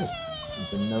got a new level. I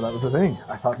didn't know that was a thing.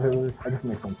 I thought there were. I guess it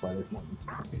makes sense why there's more.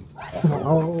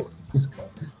 Oh,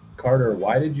 Carter,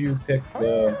 why did you pick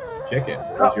the chicken?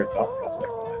 What was your thought process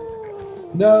behind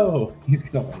it? No, he's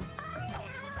gonna win.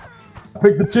 I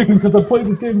picked the chicken because I played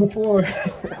this game before.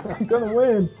 I'm gonna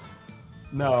win.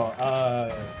 No,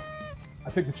 I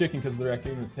picked the chicken because the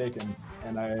raccoon was taken,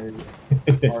 and I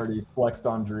already flexed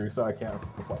on Drew, so I can't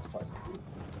flex twice.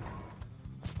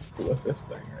 What's this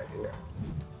thing right here?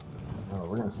 Oh,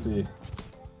 we're gonna see.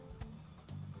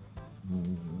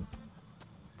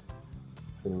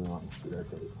 What do we want this to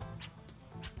rotate?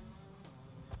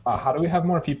 How do we have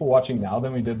more people watching now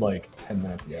than we did like 10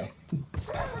 minutes ago?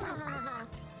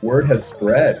 Word has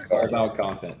spread, Carter. About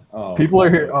content. Oh, People are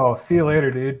here. Oh, see you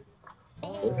later, dude.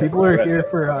 People are here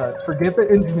for forget the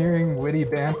engineering, witty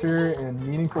banter, and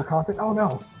meaningful content. Oh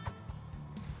no.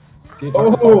 See, it's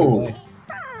hard to talk and play.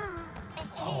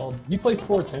 Oh, you play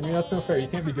sports, Henry. That's no fair. You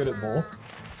can't be good at both.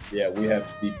 Yeah, we have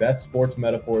the best sports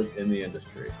metaphors in the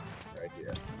industry right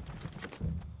here.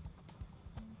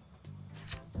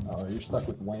 Oh, you're stuck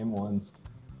with lame ones.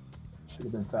 Should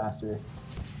have been faster.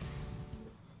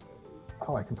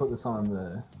 Oh, I can put this on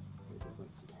the.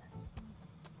 Let's see.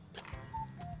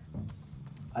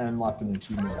 I unlocked an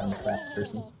achievement. I'm a fast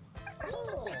person.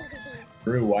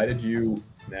 Drew, why did you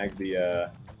snag the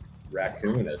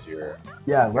raccoon as your...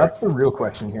 Yeah, that's the real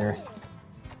question here.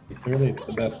 Clearly, it's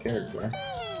the best character.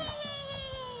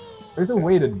 There's a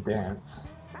way to dance,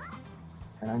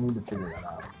 and I need to figure that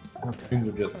out. Okay. Things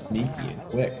are just sneaky and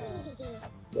quick.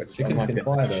 Which Chickens unlocked can an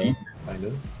fly though, achievement kind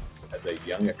of. as a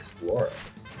young explorer.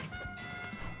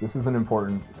 This is an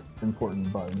important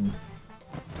button.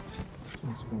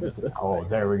 What is this Oh, thing?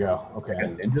 there we go. Like a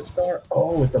Okay. ninja star?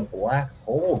 Oh, it's a black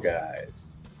hole,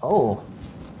 guys. Oh,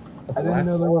 A I didn't black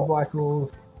know there were hole. black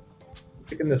holes. I'm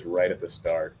picking this right at the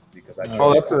start because I.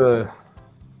 Oh, that's a.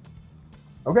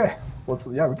 Okay. Let's.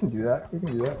 Yeah, we can do that. We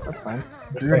can do that. That's fine.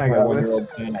 Just Drew and like I my got this. 1-year-old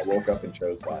son, I woke up and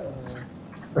chose violence.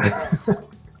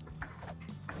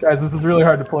 Guys, this is really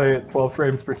hard to play at 12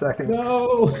 frames per second.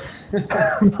 No!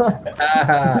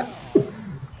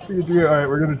 See you, Drew. All right,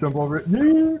 we're gonna jump over it.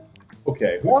 Yeah.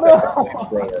 Okay, who's Oh,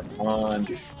 got no! the flamethrower on?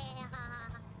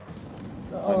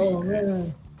 Oh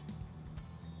man.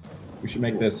 We should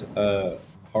make this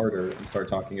harder and start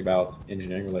talking about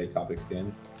engineering related topics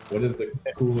again. What is the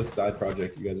coolest side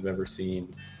project you guys have ever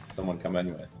seen someone come in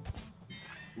with?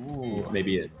 Ooh.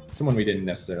 Maybe someone we didn't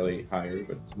necessarily hire,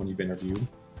 but someone you've interviewed.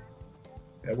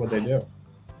 Yeah, what'd they do?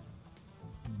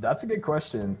 That's a good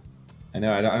question. I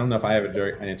know, I don't know if I have a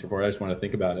direct answer for it. I just want to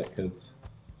think about it because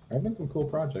there have been some cool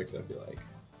projects, I feel like.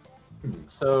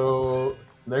 So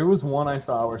there was one I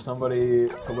saw where somebody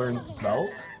to learn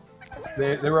Svelte.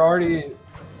 They were already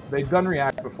they'd done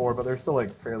React before, but they're still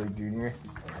like fairly junior.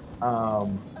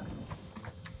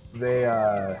 They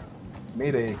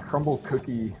made a crumble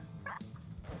cookie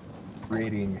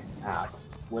rating app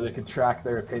where they could track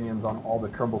their opinions on all the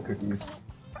crumble cookies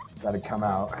that had come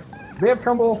out. Do they have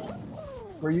crumble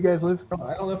where you guys live?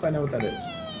 I don't know if I know what that is.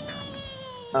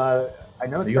 I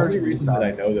know it The started only in reason Utah. that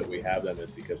I know that we have them is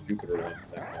because Jupiter One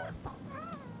sent one.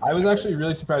 I was actually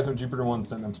really surprised when Jupiter One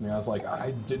sent them to me. I was like,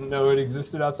 I didn't know it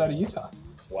existed outside of Utah.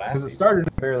 Because it Classy. started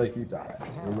in Bear Lake, Utah,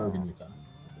 actually, or Logan, Utah.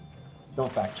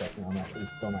 Don't fact check me on that, please.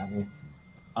 Don't at me.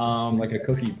 Is it like a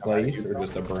cookie place or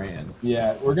just a brand?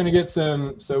 Yeah, we're gonna get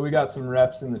some. So we got some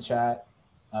reps in the chat.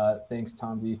 Thanks,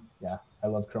 Tom V. Yeah, I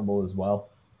love Crumble as well.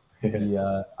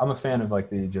 I'm a fan of like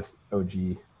the just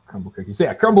OG Crumble cookies. So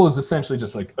yeah, Crumble is essentially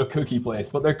just like a cookie place,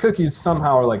 but their cookies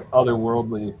somehow are like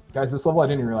otherworldly. Guys, this level I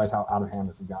didn't even realize how out of hand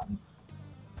this has gotten.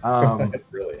 It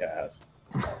really has.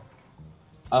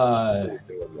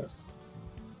 Doing this.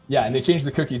 Yeah, and they change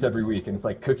the cookies every week, and it's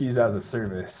like cookies as a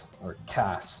service or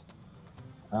CAS.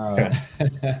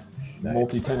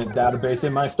 Multi-tenant database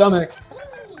in my stomach.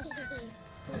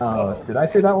 Did I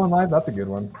say that one live? That's a good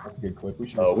one. That's a good clip. We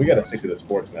should. Oh, we got to stick to the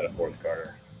sports metaphors,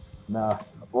 Carter. Nah.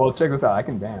 Well, check this out. I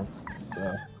can dance.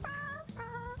 So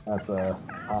that's a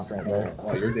hop right there.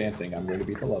 While you're dancing, I'm going to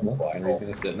beat the level. Henry's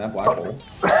going to sit in that black hole.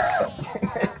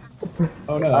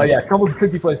 Oh no. Oh yeah, Crumble's a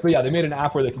cookie place, but yeah, they made an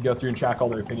app where they could go through and track all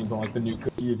their opinions on like the new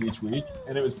cookie of each week,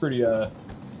 and it was pretty. Okay,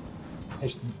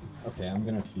 I'm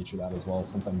gonna feature that as well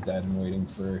since I'm dead and waiting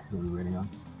for who are we waiting on?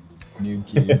 Noob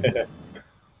Cube.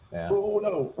 Yeah. Oh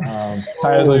no.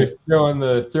 Tyler throwing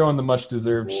the much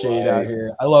deserved shade out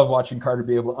here. I love watching Carter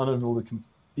be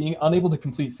being unable to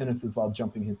complete sentences while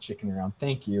jumping his chicken around.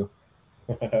 Thank you.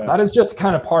 That is just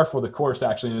kind of par for the course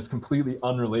actually, and it's completely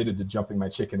unrelated to jumping my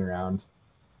chicken around.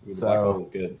 The black hole is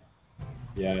good.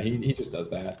 Yeah, he just does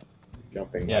that.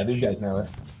 Jumping. Yeah, these guys know it.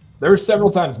 there were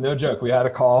several times, no joke, we had a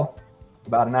call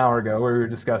about an hour ago where we were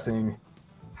discussing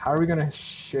how are we going to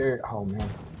share, how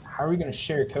are we going to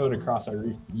share code across our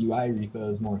UI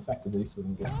repos more effectively so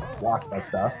we can get blocked by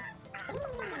stuff.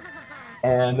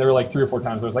 And there were like 3 or 4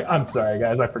 times where I was like, I'm sorry,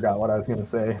 guys, I forgot what I was going to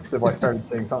say. So I started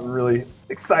saying something really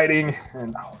exciting,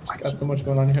 and I've got so much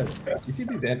going on here. You see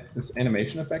this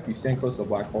animation effect? You stand close to a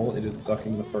black hole, it is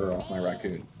sucking the fur off my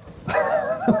raccoon.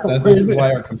 This is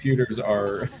why our computers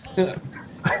are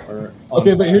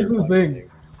okay, but here's the thing.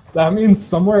 That means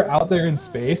somewhere out there in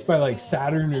space by like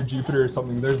Saturn or Jupiter or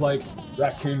something, there's like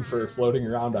raccoon fur floating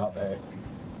around out there.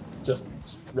 Just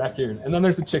raccoon. And then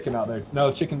there's a chicken out there.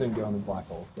 No, chicken didn't go in the black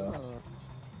hole, so.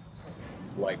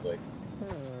 Likely.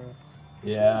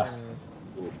 Yeah.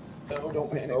 No,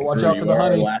 don't panic. Oh, watch out for the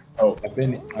honey. Last hope. I've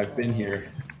been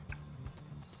here.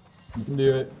 You can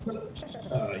do it.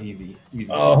 Easy.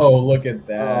 Oh, look at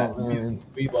that. Oh, man.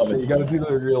 We love it. You gotta do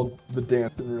the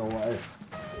dance in real life.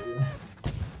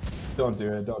 Don't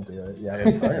do it. Yeah,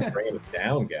 It's starting to bring it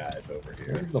down, guys, over What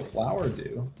here. does the flower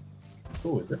do?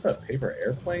 Ooh, is this a paper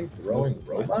airplane throwing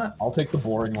robot? I'll take the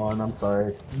boring one. I'm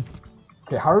sorry.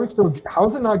 Okay, how is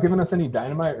it not giving us any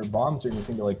dynamite or bombs or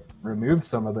anything to like remove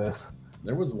some of this?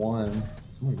 There was one.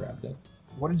 Someone grabbed it.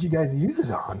 What did you guys use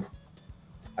it on?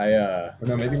 I Or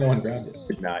no, maybe no one grabbed it.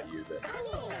 did not use it.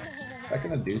 Is that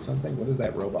gonna do something? What is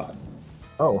that robot?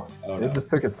 Oh, Oh, it no. just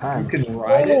took its time. You can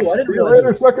ride it. I didn't See you realize.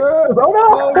 later, suckers!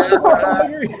 Oh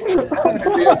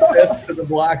Be assist to the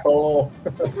black hole.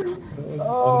 no!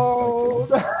 Oh,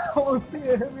 that was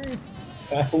Henry.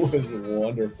 That was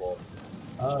wonderful.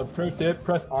 Pro tip: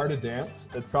 press R to dance.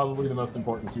 It's probably the most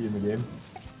important key in the game.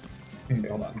 Okay,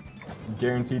 hold on.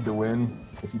 Guaranteed to win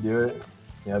if you do it.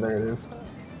 Yeah, there it is.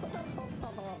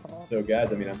 So,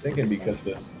 guys, I mean, I'm thinking because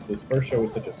this first show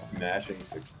was such a smashing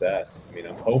success. I mean,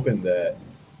 I'm hoping that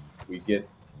we get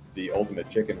the Ultimate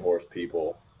Chicken Horse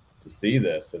people to see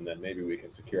this, and then maybe we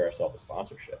can secure ourselves a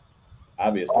sponsorship.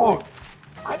 Obviously. Oh,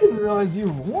 I didn't realize you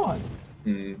won.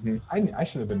 Mm-hmm. I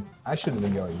shouldn't have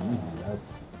been going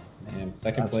easy. Man,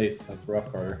 second place. That's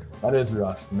rough, Carter. That is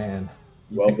rough, man.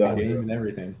 You Well picked done. the Game game. and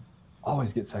everything.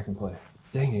 Always get second place.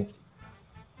 Dang it.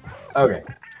 Okay,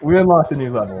 we unlocked a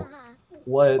new level.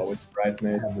 Let's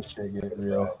Bridesmaid. have the shit get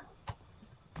real.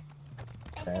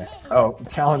 Okay. Oh,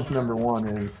 challenge number 1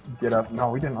 is get up.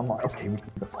 No, we didn't unlock. Okay, we can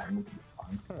do the farm.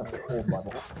 That's the old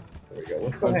level. There we go.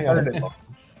 Let's go hang Turn out. it.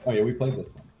 Oh yeah, we played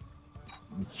this one.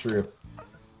 It's true.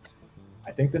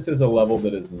 I think this is a level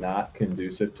that is not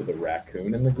conducive to the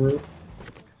raccoon in the group.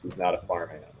 He's not a farm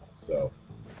animal. So,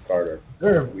 Carter,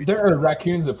 There are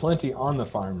raccoons aplenty on the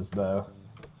farms, though.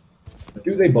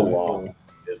 do they belong?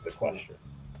 Is the question.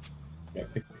 I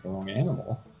picked the wrong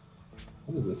animal.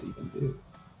 What does this even do?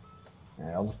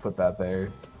 Yeah, I'll just put that there.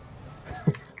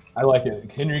 I like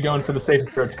it. Henry going for the safe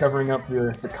approach, covering up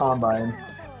the combine.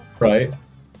 Right?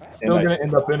 Still And going to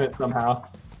end up in it somehow.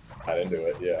 I didn't do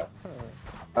it. Yeah.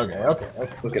 Okay.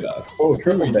 Look at us. Oh,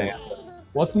 triple dance.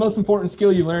 What's the most important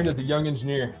skill you learned as a young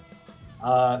engineer?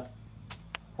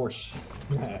 Porsche.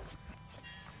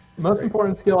 Most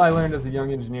important skill I learned as a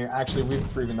young engineer. Actually, we've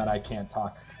proven that I can't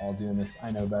talk while doing this. I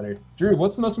know better. Drew,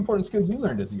 what's the most important skill you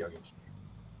learned as a young engineer?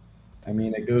 I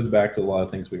mean, it goes back to a lot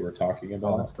of things we were talking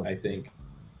about. still- I think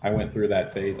I went through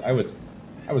that phase. I was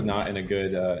not in a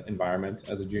good environment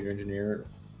as a junior engineer,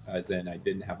 as in I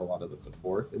didn't have a lot of the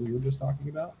support that we were just talking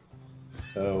about.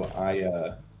 So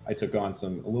I took on a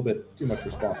little bit too much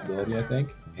responsibility, I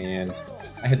think, and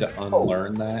I had to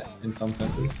unlearn that in some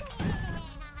senses.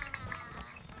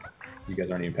 You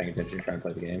guys aren't even paying attention. You're trying to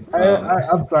play the game.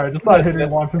 I'm sorry. I just saw Henry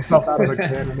launch himself out of a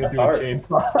cannon into a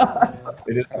chainsaw.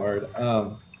 It is hard.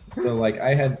 So like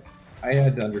I had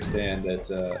to understand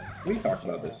that we talked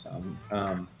about this.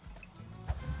 I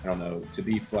don't know, to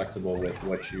be flexible with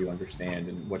what you understand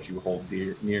and what you hold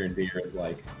near and dear as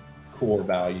like core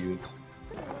values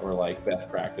or like best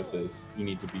practices. You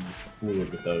need to be fluid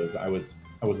with those. I was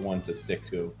one to stick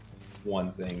to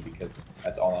one thing because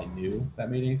that's all I knew. If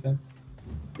that made any sense?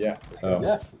 Yeah. So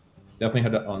Yeah. definitely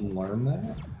had to unlearn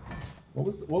that. What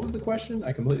was the question?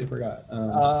 I completely forgot.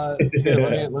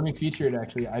 Here, let me feature it.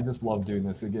 Actually, I just love doing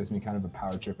this. It gives me kind of a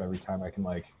power trip every time I can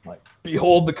like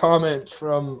behold the comment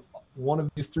from one of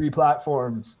these 3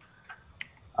 platforms: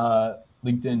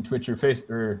 LinkedIn, Twitch,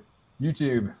 or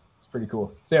YouTube. It's pretty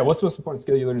cool. So yeah, what's the most important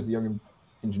skill you learned as a young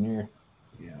engineer?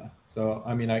 Yeah. So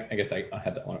I mean, I guess I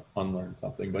had to unlearn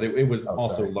something, but it was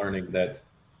also learning that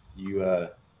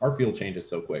our field changes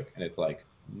so quick, and it's like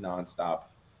nonstop,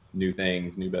 new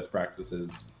things, new best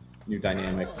practices, new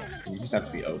dynamics. And you just have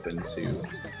to be open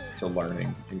to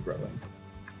learning and growing,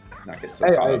 not get so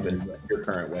caught up in your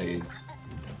current ways.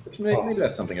 Which maybe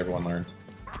that's something everyone learns.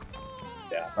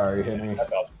 Yeah. Sorry, Henry.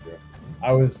 That's awesome, Drew.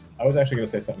 I was actually going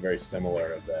to say something very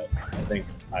similar. That I think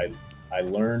I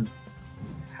learned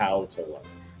how to learn.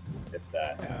 If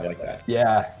that. Yeah, I like that.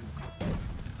 Yeah.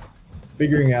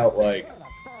 Figuring out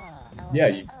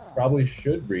you probably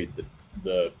should read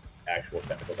the actual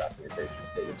technical documentation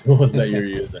for the tools that you're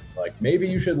using. Like maybe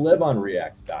you should live on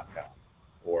React.com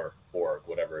or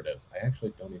whatever it is. I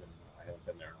actually don't even know. I haven't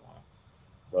been there in a while.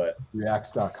 But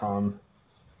React.com.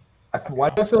 Why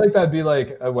do I feel like that'd be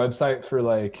like a website for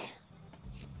like,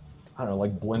 I don't know,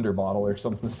 like Blender Bottle or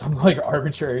something, some like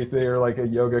arbitrary thing, or like a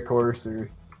yoga course, or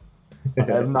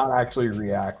not actually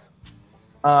React.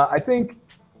 I think,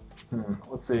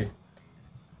 let's see.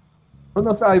 One of the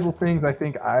most valuable things I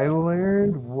think I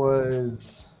learned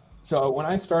was, so when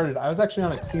I started, I was actually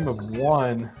on a team of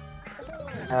one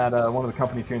at one of the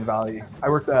companies here in the Valley. I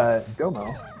worked at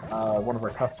Domo, one of our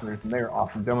customers, and they were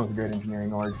awesome. Domo's a great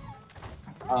engineering org.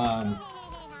 I'm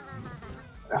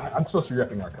supposed to be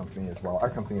repping our company as well. Our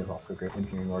company is also a great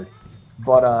engineering org.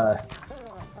 But,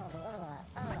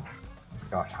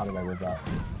 gosh, how did I live that?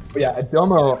 But yeah, at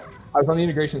Domo, I was on the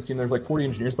integrations team. There was like 40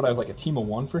 engineers, but I was like a team of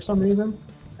one for some reason.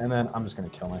 And then I'm just going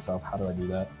to kill myself. How do I do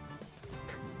that?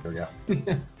 There we go.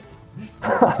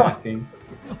 Multitasking.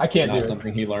 I can't do it.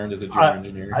 Something he learned as a junior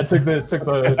engineer. I took the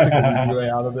easy way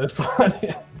out of this one.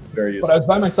 Very useful. But I was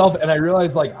by myself, and I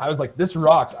realized, like, I was like, this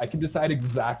rocks. I can decide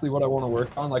exactly what I want to work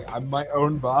on. Like, I'm my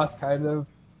own boss, kind of.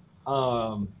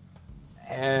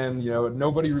 And, you know,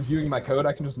 nobody reviewing my code.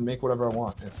 I can just make whatever I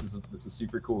want. This is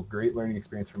super cool. Great learning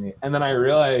experience for me. And then I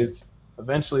realized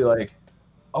eventually, like,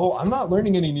 oh, I'm not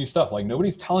learning any new stuff. Like,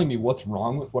 nobody's telling me what's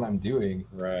wrong with what I'm doing.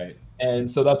 Right.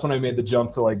 And so that's when I made the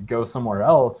jump to, like, go somewhere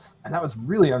else. And that was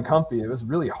really uncomfy. It was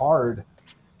really hard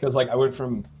because, like, I went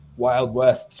from Wild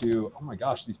West to, oh my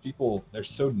gosh, these people, they're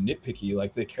so nitpicky.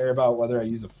 Like, they care about whether I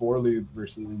use a for loop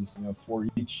versus, you know, for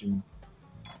each, and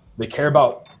they care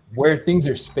about where things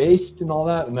are spaced and all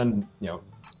that. And then, you know,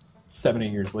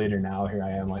 7-8 years later now, here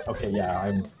I am, like, okay,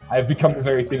 yeah, I've become the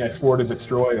very thing I swore to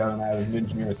destroy when I was an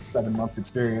engineer with 7 months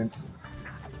experience.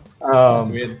 So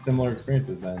we had similar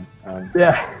experiences then.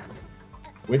 Yeah.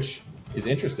 Which is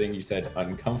interesting. You said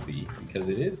uncomfy, because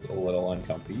it is a little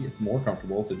uncomfy. It's more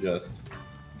comfortable to just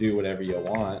do whatever you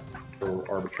want for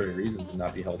arbitrary reasons and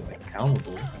not be held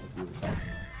accountable.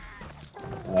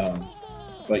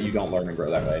 But you don't learn and grow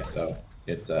that way, so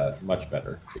it's much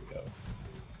better to go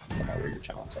somewhere where you're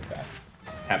challenged like that.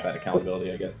 Have that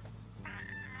accountability, I guess.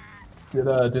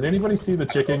 Did anybody see the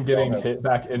chicken getting hit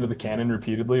back into the cannon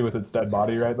repeatedly with its dead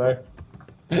body right there?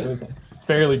 It was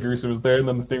fairly gruesome. It was there, and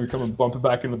then the thing would come and bump it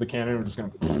back into the cannon, and we're just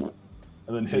gonna,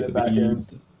 and then hit it back in.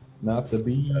 Not the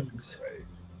bees.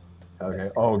 Okay.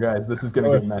 Oh, guys, this is gonna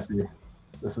get messy.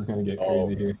 This is gonna get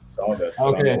crazy here. Saw this.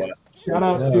 Okay. Shout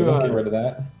out to don't get rid of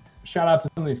that. Shout out to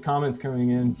some of these comments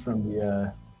coming in from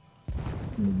the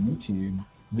YouTube.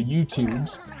 The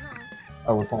YouTubes.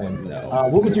 Oh, we're pulling. No.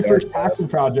 What was your first passion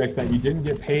project that you didn't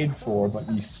get paid for, but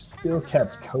you still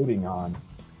kept coding on?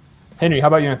 Henry, how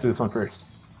about you answer this one first?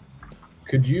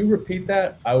 Could you repeat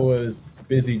that? I was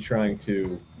busy trying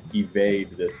to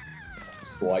evade this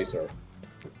slicer.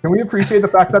 Can we appreciate the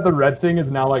fact that the red thing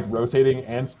is now like rotating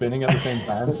and spinning at the same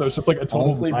time? So it's just like a total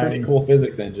Honestly, pretty cool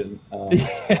physics engine.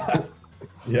 Yeah.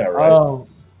 Yeah, right.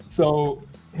 So,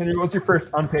 Henry, what was your first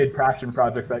unpaid passion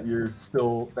project that you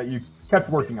kept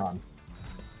working on?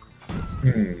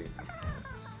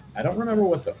 I don't remember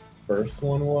what the first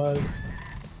one was,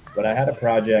 but I had a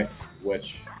project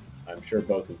which I'm sure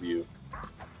both of you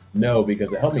know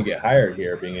because it helped me get hired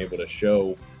here, being able to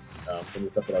show some of the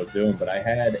stuff that I was doing. But I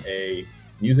had a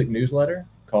music newsletter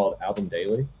called Album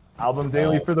Daily. Album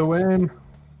Daily for the win.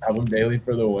 Album Daily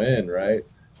for the win, right?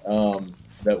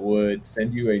 That would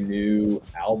send you a new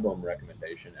album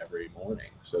recommendation every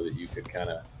morning so that you could kind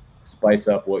of spice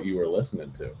up what you were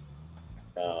listening to.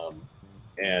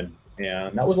 And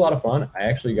that was a lot of fun. I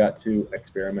actually got to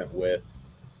experiment with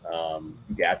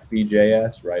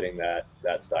Gatsby.js, writing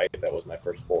that site. That was my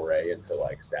first foray into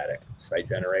like static site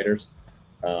generators,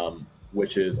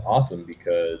 which is awesome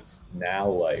because now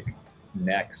like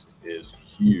Next is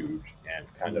huge and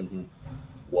kind of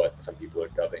what some people are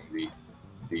dubbing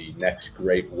the next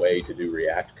great way to do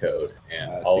React code,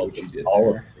 and all of the things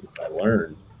I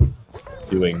learned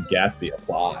doing Gatsby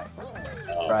apply.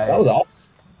 Right. That was awesome.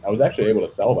 I was actually able to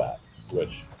sell that,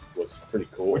 which was pretty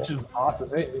cool. Which is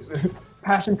awesome.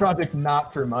 Passion project,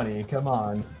 not for money. Come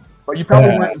on. But you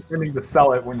probably weren't intending to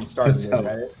sell it when you started it,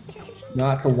 right?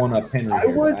 Not to one-up Henry. I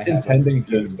was intending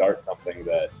to start something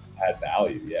that had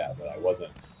value, yeah, but I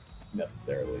wasn't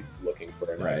necessarily looking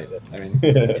for an exit. I mean,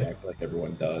 yeah, I feel like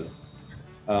everyone does.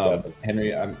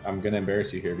 Henry, I'm going to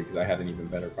embarrass you here because I had an even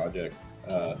better project.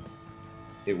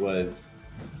 It was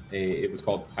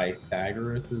called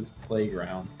Pythagoras's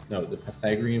Playground. No, the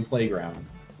Pythagorean Playground,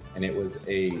 and it was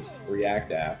a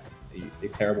React app, a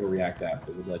terrible React app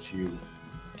that would let you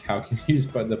use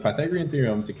the Pythagorean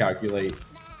theorem to calculate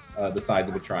the sides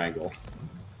of a triangle.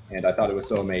 And I thought it was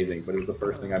so amazing, but it was the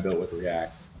first thing I built with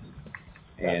React.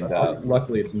 And awesome.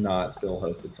 Luckily, it's not still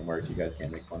hosted somewhere, so you guys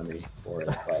can't make fun of me for it.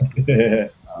 But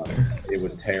it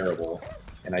was terrible,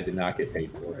 and I did not get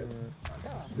paid for it.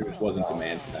 There just wasn't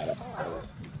demand for that.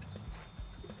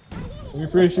 We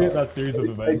appreciate that series of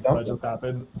events that just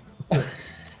happened.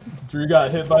 Drew got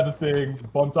hit by the thing,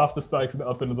 bumped off the spikes, and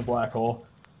up into the black hole.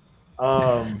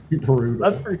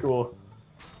 That's pretty cool.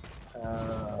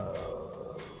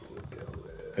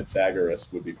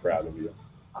 Pythagoras would be proud of you.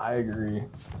 I agree.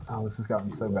 Oh, this has gotten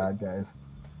so bad, guys.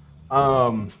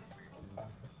 Oh,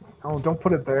 don't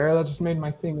put it there. That just made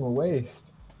my thing a waste.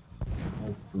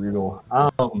 That's brutal.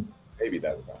 Maybe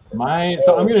that was on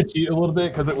so I'm gonna cheat a little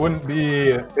bit because it wouldn't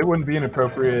be an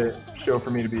appropriate show for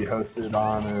me to be hosted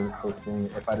on or hosting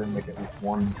if I didn't make at least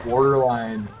one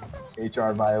borderline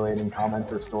HR violating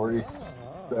comment or story.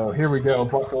 So here we go.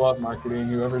 Buckle up, marketing.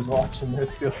 Whoever's watching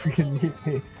this, feel free to meet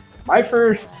me. My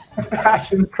first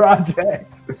passion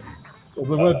project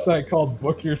was a website called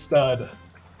Book Your Stud.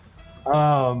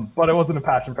 But it wasn't a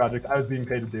passion project. I was being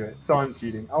paid to do it, so I'm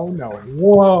cheating. Oh no!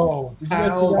 Whoa! Did you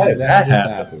guys see that? That just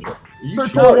happened.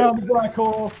 Circle around the black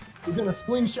hole. We're gonna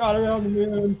slingshot around the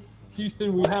moon.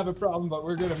 Houston, we have a problem, but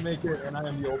we're gonna make it, and I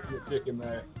am the ultimate dick in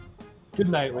there. Good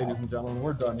night, ladies and gentlemen.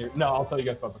 We're done here. No, I'll tell you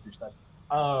guys about Book Your Stud.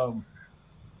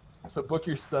 So Book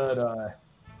Your Stud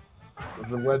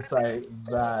was a website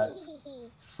that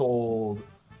sold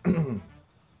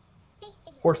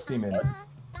horse semen.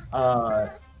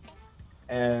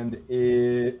 And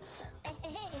you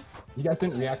guys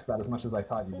didn't react to that as much as I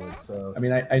thought you would. So I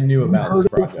mean, I knew about this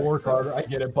project. Before, Carter, I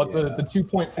get it, but the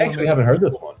 2.4. I actually haven't heard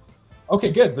this one.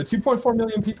 Okay, good. The 2.4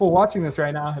 million people watching this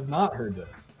right now have not heard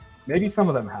this. Maybe some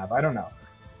of them have. I don't know.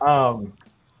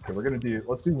 Okay,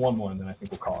 let's do one more, and then I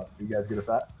think we'll call it. You guys good with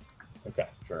that? Okay,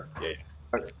 sure. Yeah.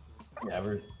 Okay. Yeah,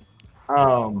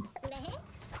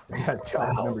 we got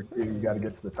challenge number 2. You got to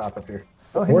get to the top up here.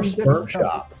 Horse sperm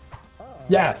shop.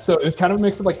 Yeah, so it was kind of a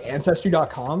mix of like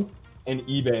Ancestry.com and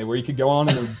eBay, where you could go on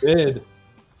and bid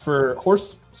for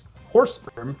horse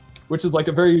sperm, which is like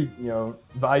a very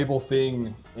valuable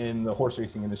thing in the horse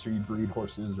racing industry. You breed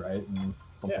horses, right, and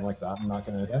something like that. I'm not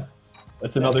gonna. Yeah.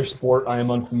 That's another sport I am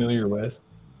unfamiliar with.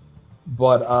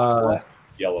 But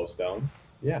Yellowstone.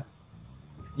 Yeah.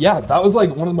 Yeah, that was like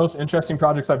one of the most interesting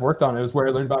projects I've worked on. It was where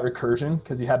I learned about recursion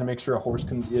because you had to make sure a horse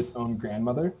couldn't be its own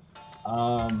grandmother.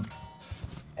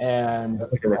 And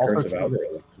that's like a recursive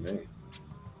algorithm to me.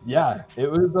 Yeah, it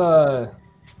was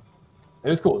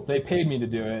cool. They paid me to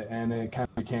do it, and it kind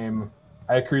of became.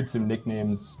 I accrued some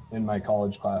nicknames in my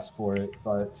college class for it,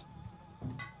 but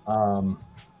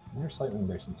they're slightly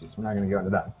embarrassing too. So we're not going to go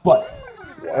into that. But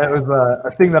it was a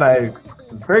thing that I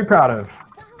was very proud of.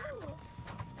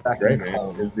 Great,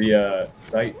 man. Is the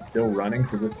site still running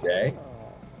to this day?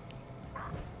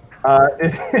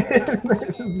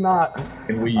 It is not.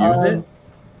 Can we use it?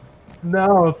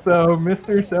 No. So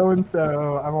Mr.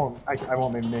 So-and-so, I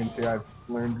won't name names here. I've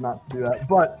learned not to do that.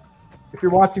 But if you're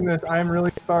watching this, I'm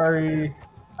really sorry.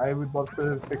 I would love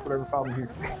to fix whatever problems you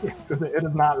experienced with it. It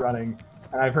is not running,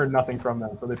 and I've heard nothing from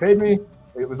them. So they paid me.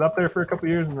 It was up there for a couple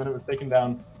of years, and then it was taken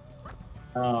down.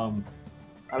 I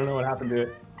don't know what happened to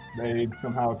it. They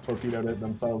somehow torpedoed it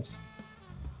themselves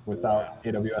without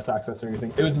AWS access or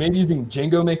anything. It was made using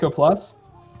Django Mako Plus,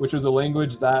 which was a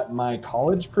language that my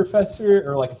college professor,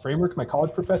 or like a framework my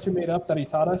college professor made up that he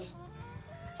taught us.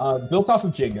 Built off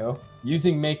of Django,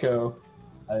 using Mako,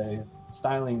 a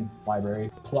styling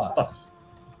library, plus.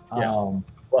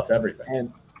 Plus everything.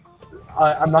 And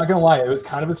I'm not going to lie, it was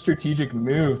kind of a strategic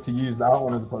move to use that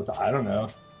one as opposed to, I don't know.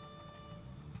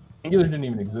 Angular didn't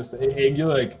even exist.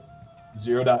 Angular,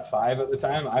 0.5 at the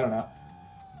time, I don't know,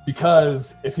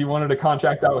 because if he wanted to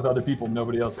contract out with other people,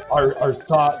 nobody else. Our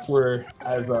thoughts were,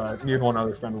 as me and one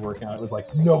other friend were working on it, was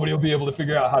like, nobody will be able to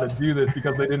figure out how to do this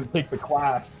because they didn't take the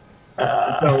class,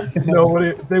 so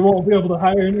they won't be able to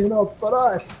hire anyone else but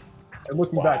us. And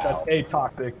looking back, that's A,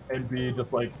 toxic, and B,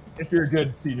 just like, if you're a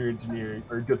good senior engineer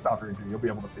or a good software engineer, you'll be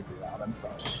able to figure it out. I'm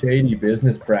sorry. Shady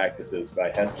business practices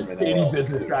by Hesterman. Shady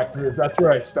business practices. That's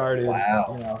where I started.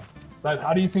 Wow. But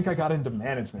how do you think I got into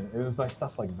management? It was by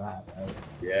stuff like that. Right?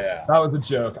 Yeah. That was a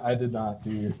joke. I did not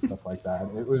do stuff like that.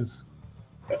 It was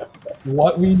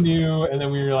what we knew, and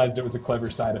then we realized it was a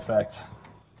clever side effect.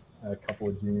 A couple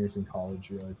of juniors in college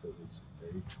realized it was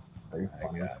very, very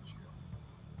funny.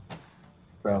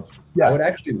 So I yeah, would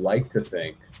actually like to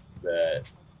think that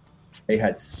they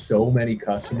had so many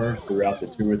customers throughout the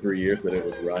 2 or 3 years that it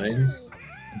was running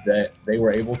that they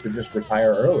were able to just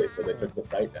retire early, so they took the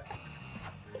site down.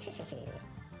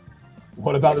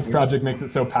 what about this project makes it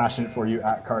so passionate for you,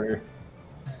 at Carter?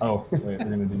 Oh wait, we're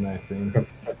gonna do my thing. There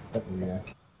we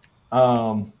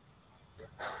go.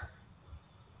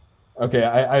 Okay,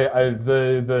 I'm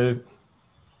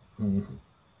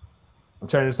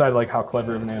trying to decide like how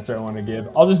clever of an answer I want to give.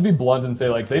 I'll just be blunt and say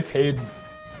like they paid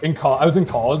I was in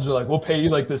college. They're like, we'll pay you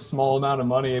like this small amount of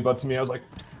money, but to me, I was like,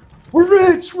 we're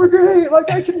rich, we're great. Like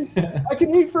I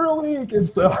can eat for a week, and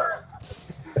so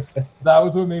that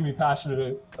was what made me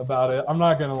passionate about it. I'm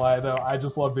not gonna lie though, I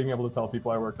just love being able to tell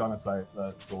people I worked on a site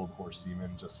that sold horse semen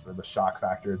just for the shock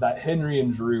factor that Henry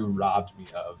and Drew robbed me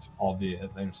of.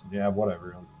 Albeit they just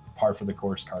whatever, it's par for the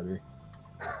course, Carter.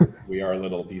 We are a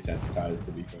little desensitized,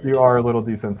 to be fair. You are a little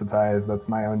desensitized. That's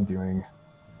my own doing.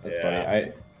 That's funny.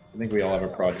 I think we all have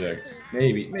a project.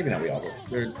 Maybe not we all.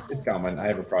 But it's common. I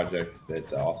have a project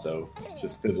that also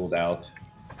just fizzled out.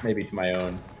 Maybe to my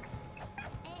own.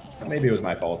 Maybe it was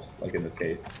my fault. Like in this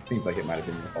case, it seems like it might have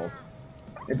been your fault.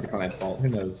 Maybe the client's fault. Who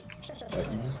knows?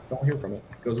 But you just don't hear from it.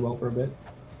 It goes well for a bit.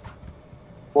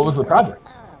 What was the project?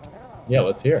 Yeah,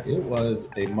 let's hear. It was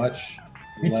a much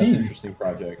less interesting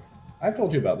project. I've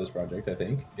told you about this project, I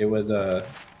think. It was a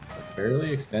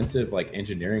fairly extensive like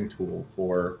engineering tool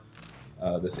for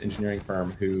this engineering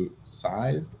firm who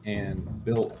sized and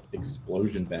built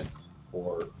explosion vents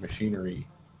for machinery,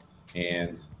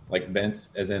 and like vents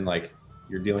as in like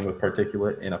you're dealing with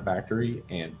particulate in a factory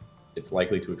and it's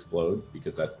likely to explode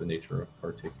because that's the nature of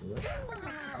particulate.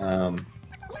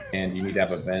 And you need to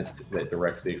have a vent that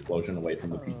directs the explosion away from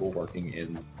the people working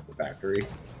in the factory.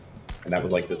 And that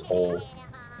was like the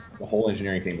whole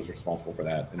engineering team was responsible for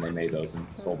that, and they made those and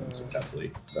sold them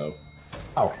successfully. So,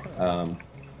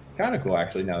 kind of cool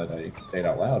actually. Now that I say it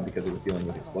out loud, because it was dealing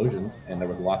with explosions and there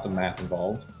was lots of math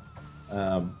involved.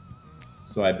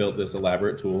 So I built this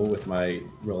elaborate tool with my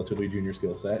relatively junior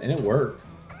skill set, and it worked,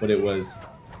 but it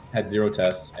had 0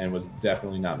 tests and was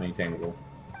definitely not maintainable.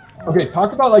 Okay,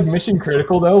 talk about like mission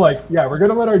critical though. Like, yeah, we're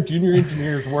gonna let our junior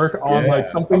engineers work on like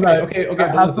something that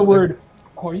has the word.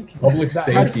 Oh, you can, public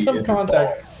safety has some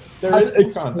context. There has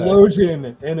is some explosion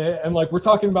in it, and like we're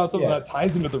talking about something Yes. that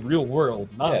ties into the real world,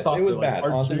 not Yes, software. it was like, bad.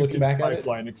 our Honestly, looking Jenkins back at it,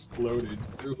 pipeline exploded.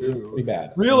 Pretty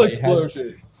bad. Real And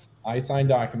explosions. I signed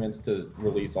documents to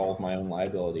release all of my own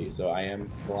liability, so I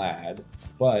am glad.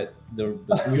 But the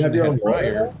solution they had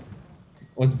prior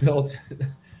was built.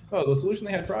 Oh, the solution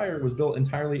they had prior was built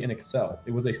entirely in Excel.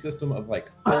 It was a system of like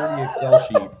 30 Excel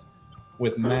sheets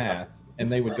with math,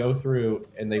 and they would go through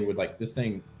and they would like this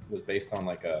thing was based on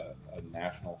like a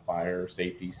national fire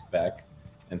safety spec.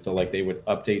 And so like they would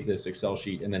update this Excel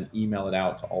sheet and then email it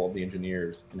out to all of the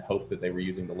engineers and hope that they were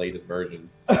using the latest version.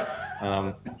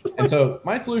 And so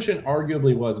my solution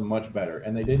arguably was much better,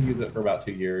 and they did use it for about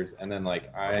 2 years. And then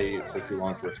like I took too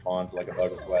long to respond to like a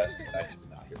bug request, and I just did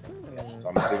not hear from them again. So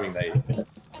I'm assuming they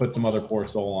put some other poor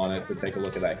soul on it to take a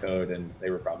look at that code, and they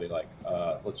were probably like,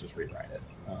 let's just rewrite it.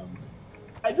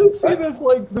 I just see this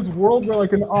like this world where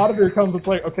like an auditor comes. It's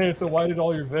like, okay, so why did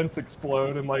all your vents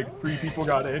explode and like 3 people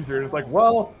got injured? It's like,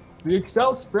 well, the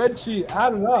Excel spreadsheet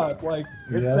added up. Like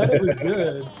it said it was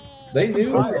good. They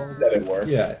knew that it worked.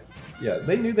 Yeah,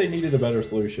 they knew they needed a better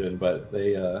solution, but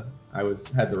they I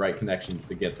had the right connections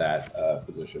to get that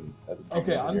position as a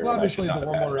Okay, I'm engineer, glad and we I should played not the have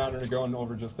one had more it. round and going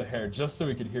over just the hair, just so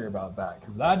we could hear about that,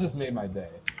 because that just made my day.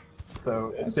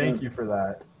 So thank you for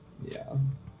that. Yeah.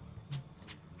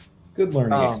 Good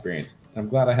learning experience. I'm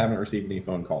glad I haven't received any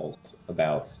phone calls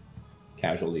about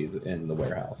casualties in the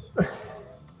warehouse.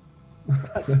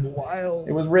 That's wild.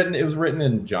 It was written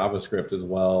in JavaScript as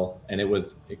well, and it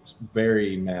was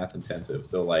very math intensive.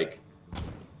 So like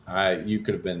you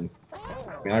could have been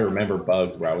I remember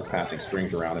bugs where I was passing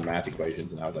strings around in math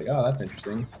equations, and I was like, oh, that's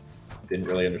interesting. Didn't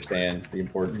really understand the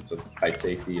importance of type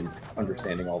safety and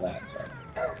understanding all that. So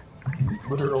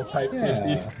Literal type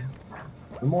safety.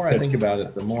 The more I think about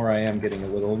it, the more I am getting a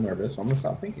little nervous. So I'm gonna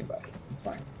stop thinking about it. It's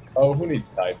fine. Oh, who needs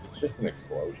types? It's just an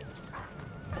explosion.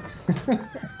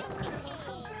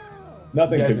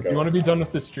 Nothing Guys, could if go. you want to be done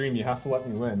with this stream, you have to let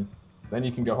me win. Then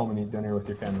you can go home and eat dinner with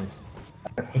your families.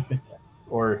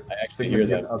 Or I actually hear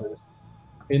significant them others.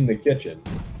 in the kitchen,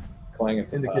 clanging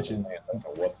In the kitchen. I don't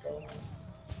know what's going on.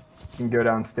 You can go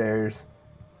downstairs.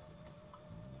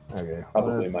 Okay.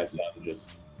 Probably my son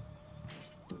just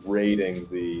raiding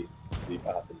the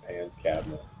pots and pans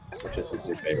cabinet, which is his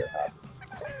new favorite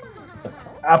hobby.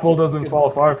 Apple doesn't fall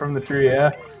far from the tree,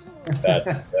 yeah? That's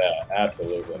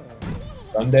absolutely.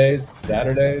 Sundays,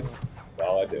 Saturdays, that's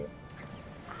all I do.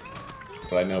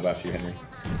 what I know about you, Henry.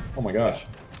 Oh my gosh.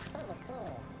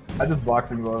 I just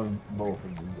boxing glove both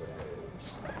of you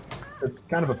guys. It's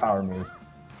kind of a power move.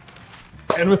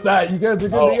 And with that, you guys are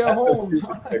good to go home.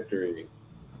 Victory.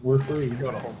 We're free.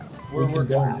 Go to home. We're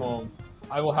going home.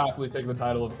 I will happily take the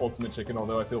title of Ultimate Chicken,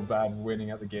 although I feel bad winning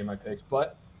at the game I picked.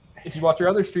 But if you watch our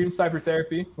other stream, Cyber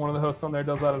Therapy, one of the hosts on there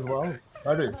does that as well.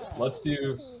 Carter, let's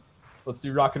do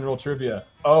rock and roll trivia.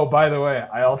 Oh, by the way,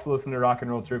 I also listen to rock and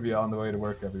roll trivia on the way to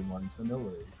work every morning, so no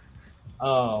worries.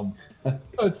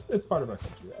 It's part of our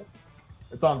culture, right?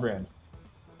 It's on brand.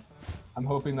 I'm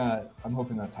hoping that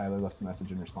Tyler left a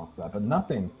message in response to that, but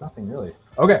nothing really.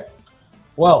 Okay.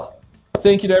 Well,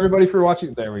 thank you to everybody for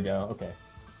watching. There we go. Okay.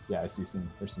 Yeah, I see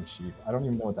there's some sheep. I don't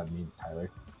even know what that means, Tyler.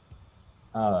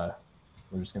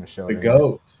 We're just gonna show the it.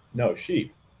 Goat. No,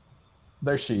 sheep.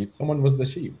 They're sheep. Someone was the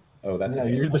sheep. Oh, that's yeah,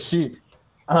 it. You're the sheep.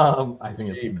 I think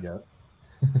it's the goat.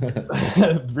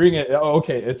 Bring it. Oh,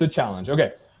 okay, it's a challenge.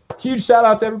 Okay. Huge shout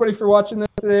out to everybody for watching this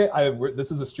today.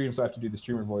 This is a stream, so I have to do the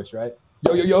streamer voice, right?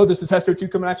 Yo, this is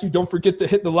Hester2 coming at you. Don't forget to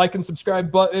hit the like and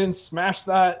subscribe button, smash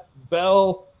that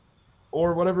bell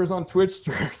or whatever is on Twitch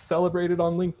to celebrate it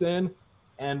on LinkedIn.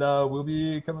 And we'll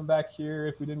be coming back here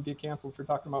if we didn't get canceled for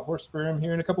talking about horse sperm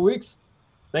here in a couple weeks.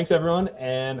 Thanks, everyone,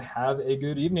 and have a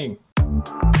good evening.